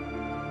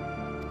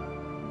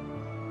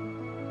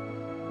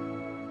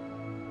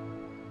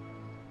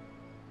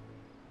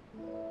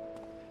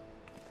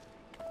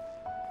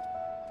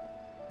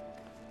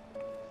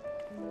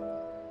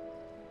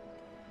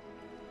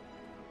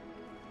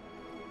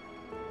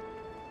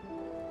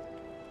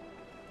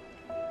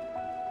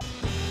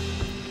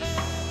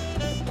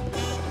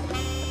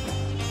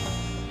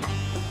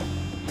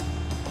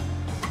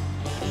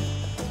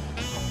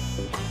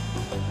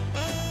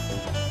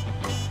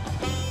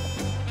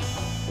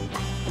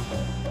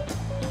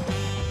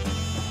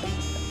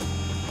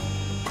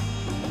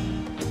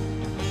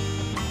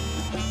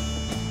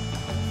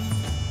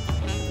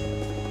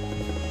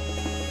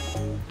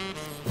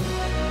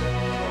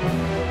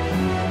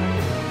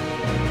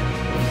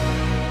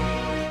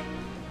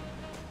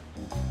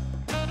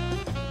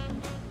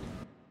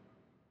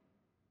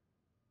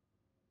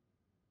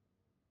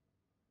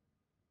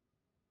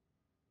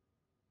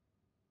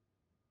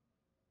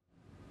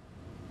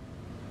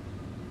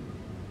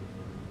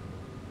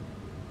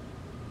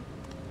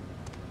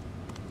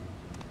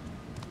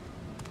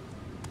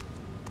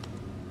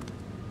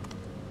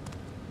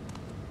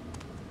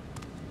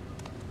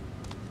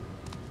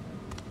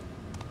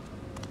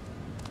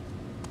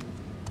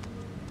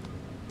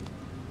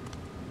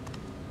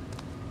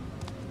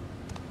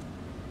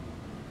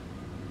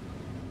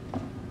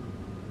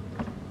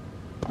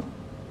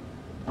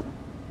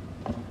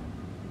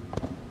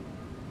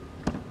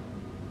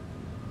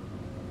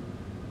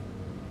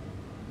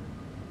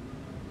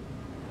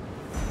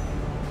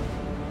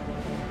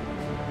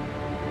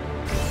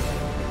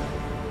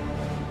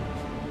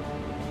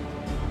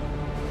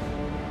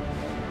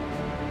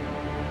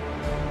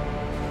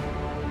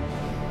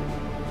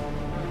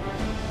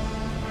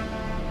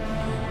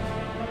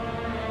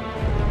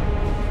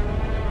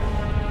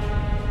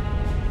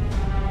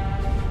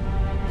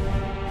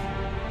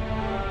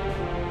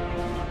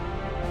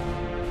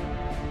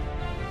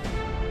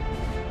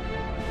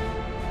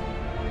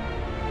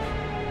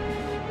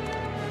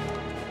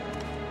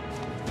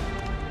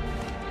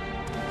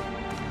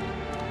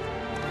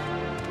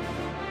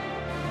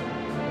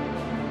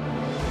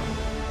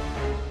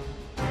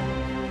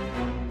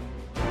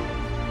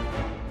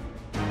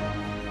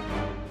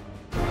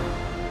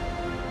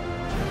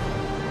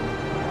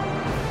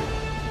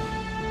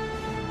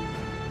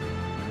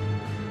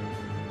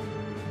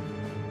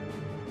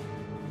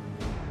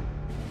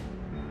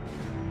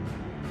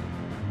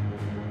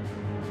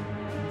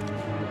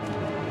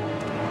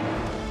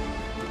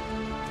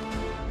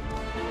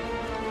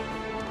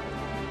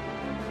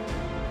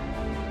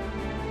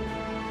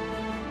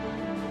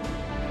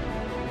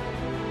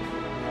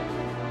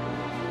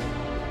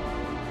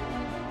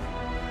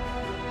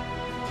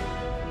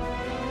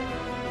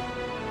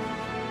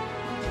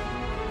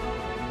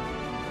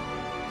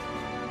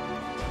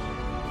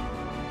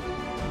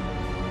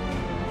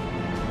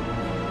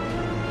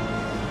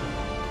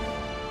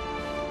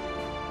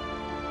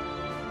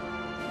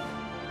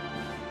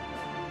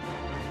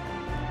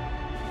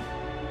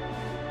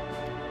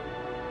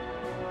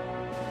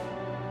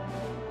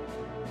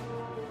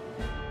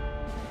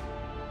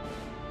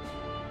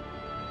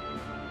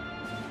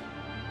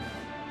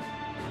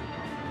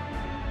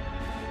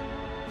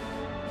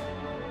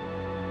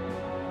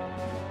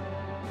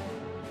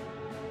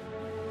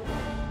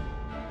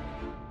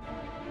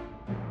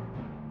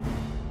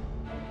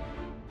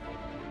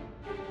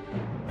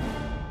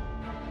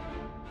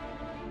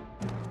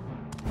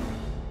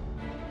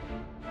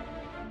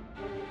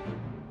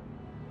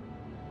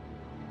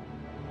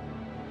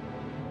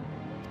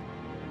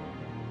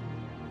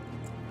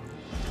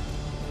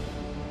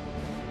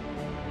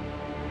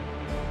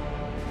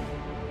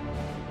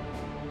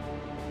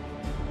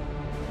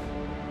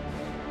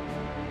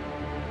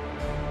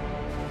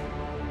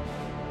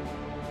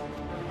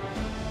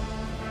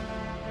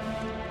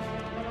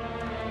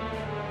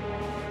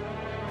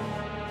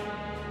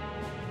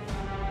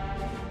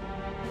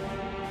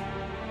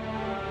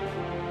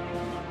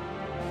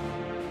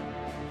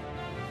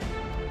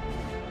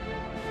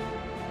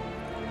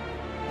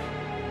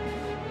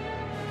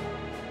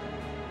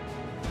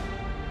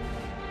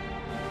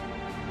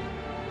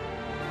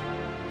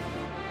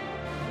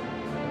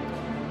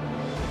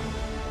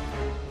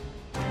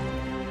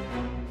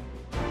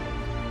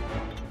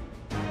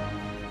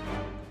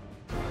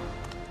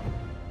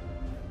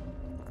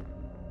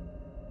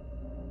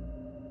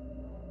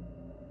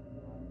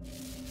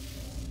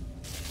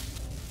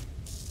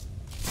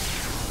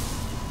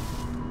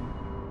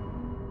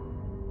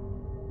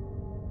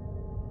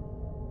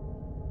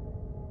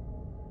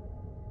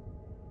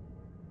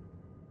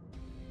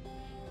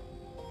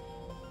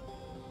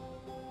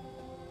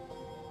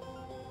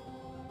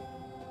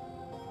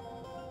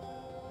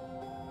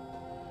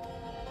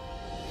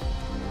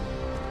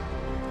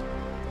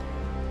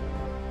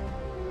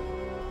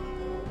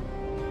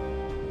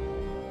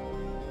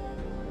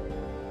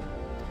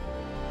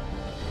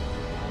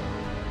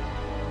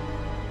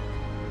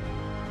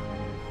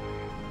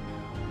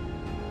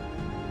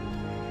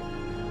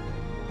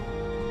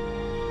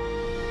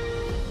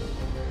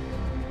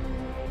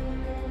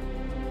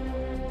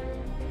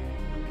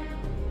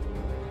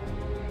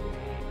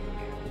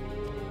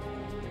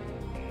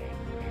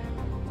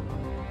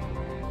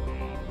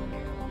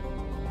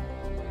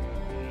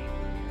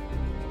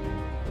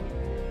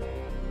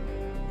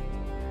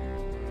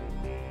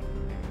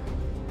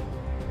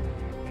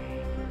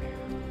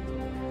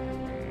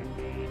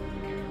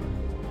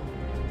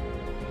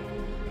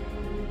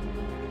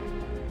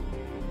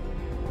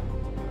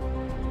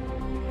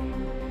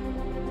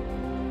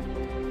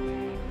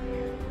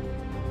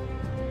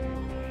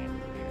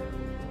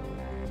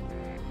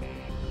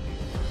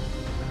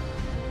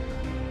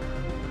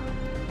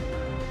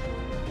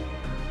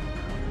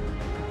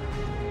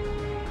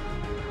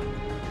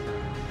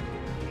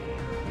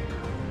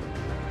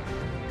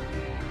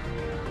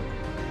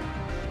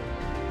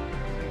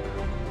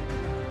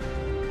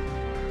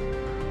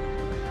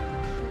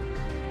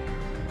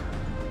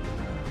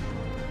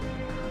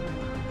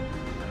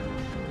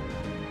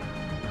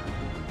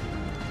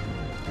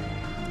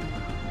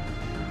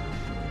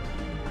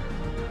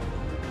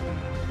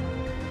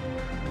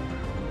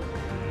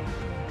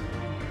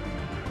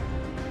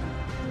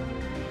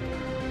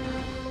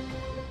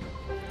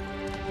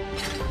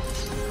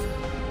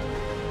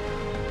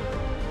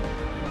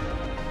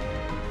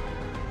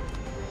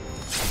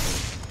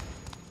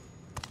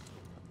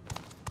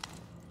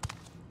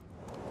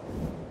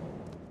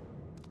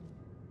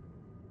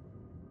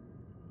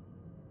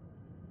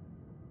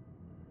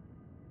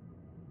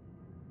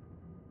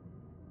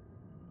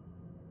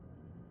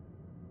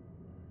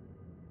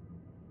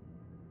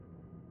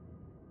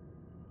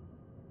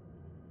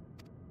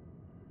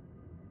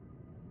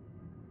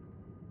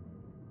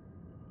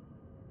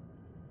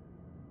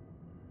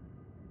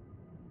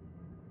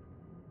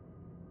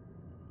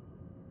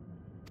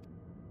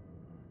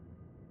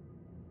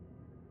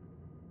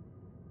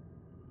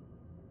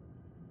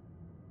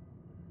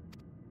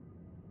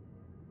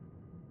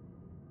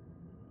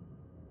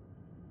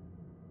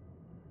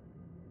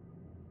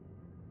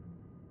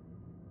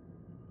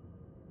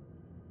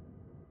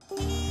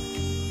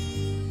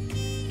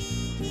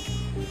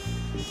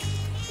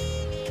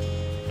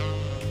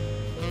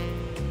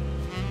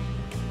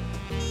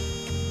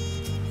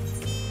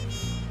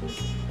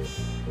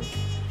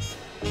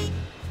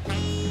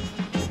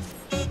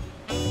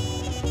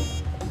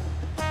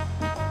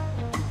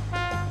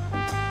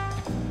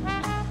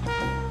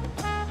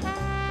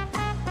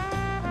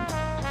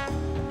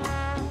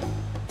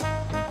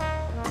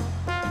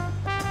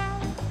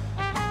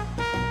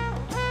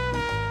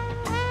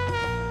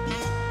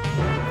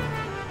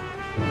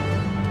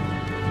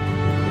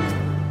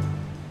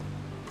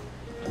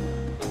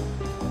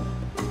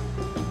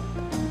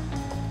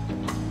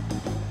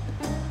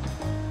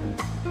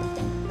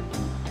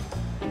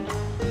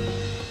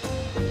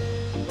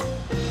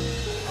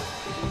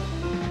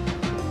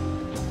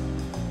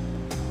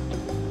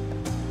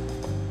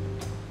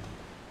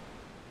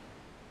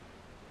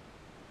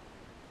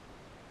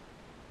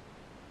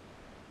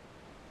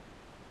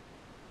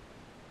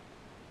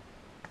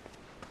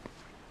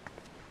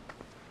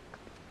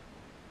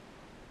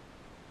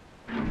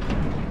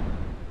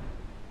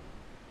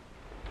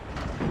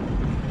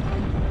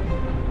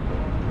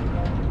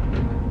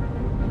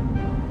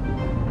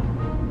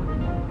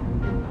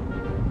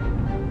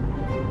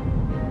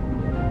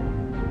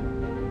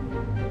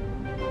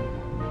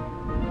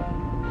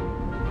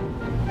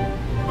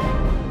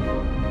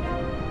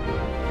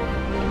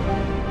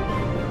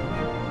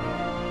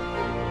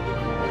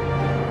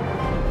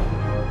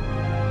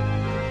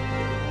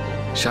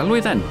 Shall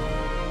we then?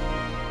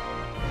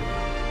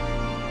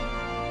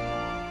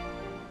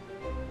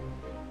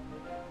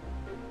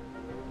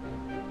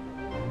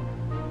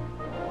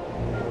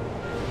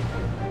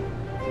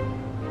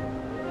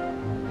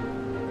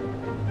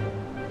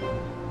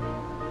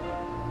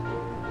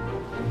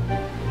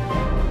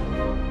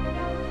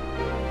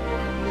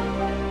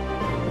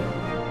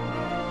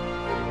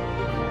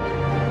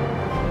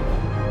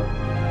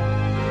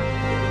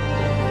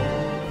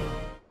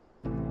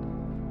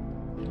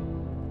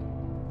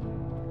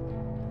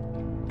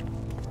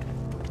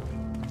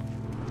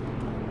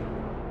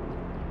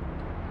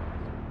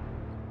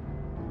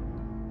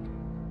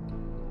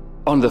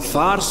 On the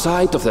far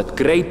side of that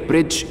great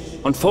bridge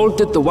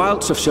unfolded the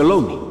wilds of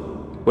Shaloni,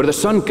 where the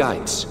sun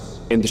guides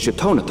in the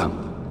Shitonatam.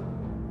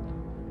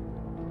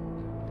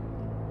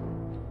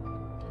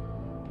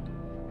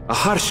 A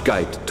harsh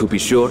guide, to be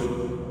sure,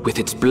 with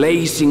its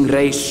blazing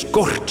rays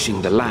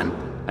scorching the land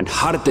and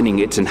hardening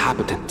its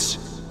inhabitants.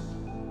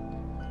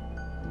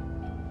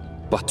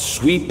 But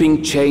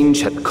sweeping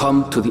change had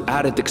come to the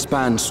arid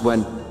expanse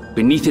when,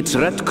 beneath its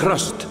red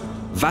crust,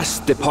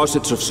 vast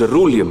deposits of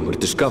ceruleum were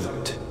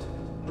discovered.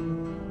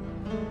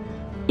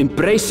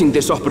 Embracing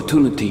this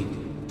opportunity,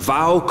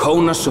 Vau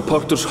Kona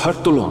supporters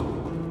hurtle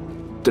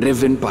on,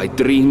 driven by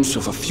dreams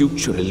of a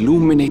future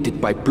illuminated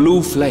by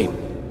blue flame.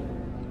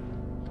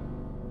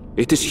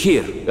 It is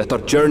here that our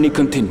journey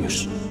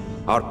continues,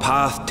 our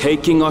path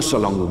taking us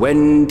along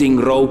winding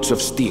roads of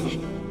steel,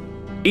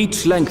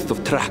 each length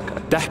of track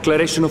a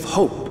declaration of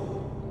hope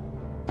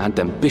and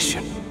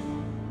ambition.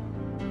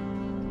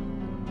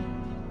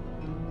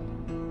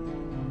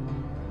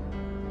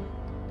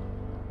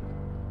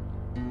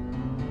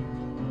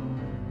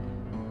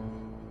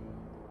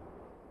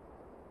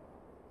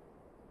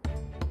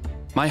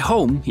 My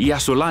home,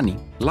 Yasulani,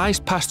 lies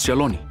past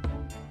Shaloni.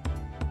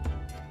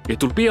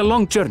 It will be a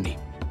long journey,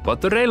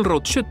 but the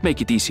railroad should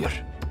make it easier.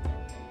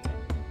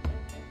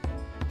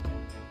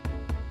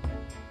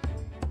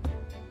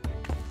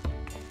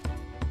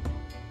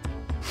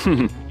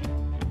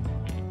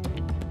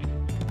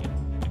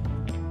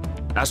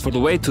 As for the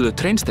way to the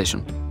train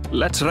station,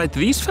 let's ride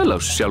these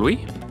fellows, shall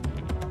we?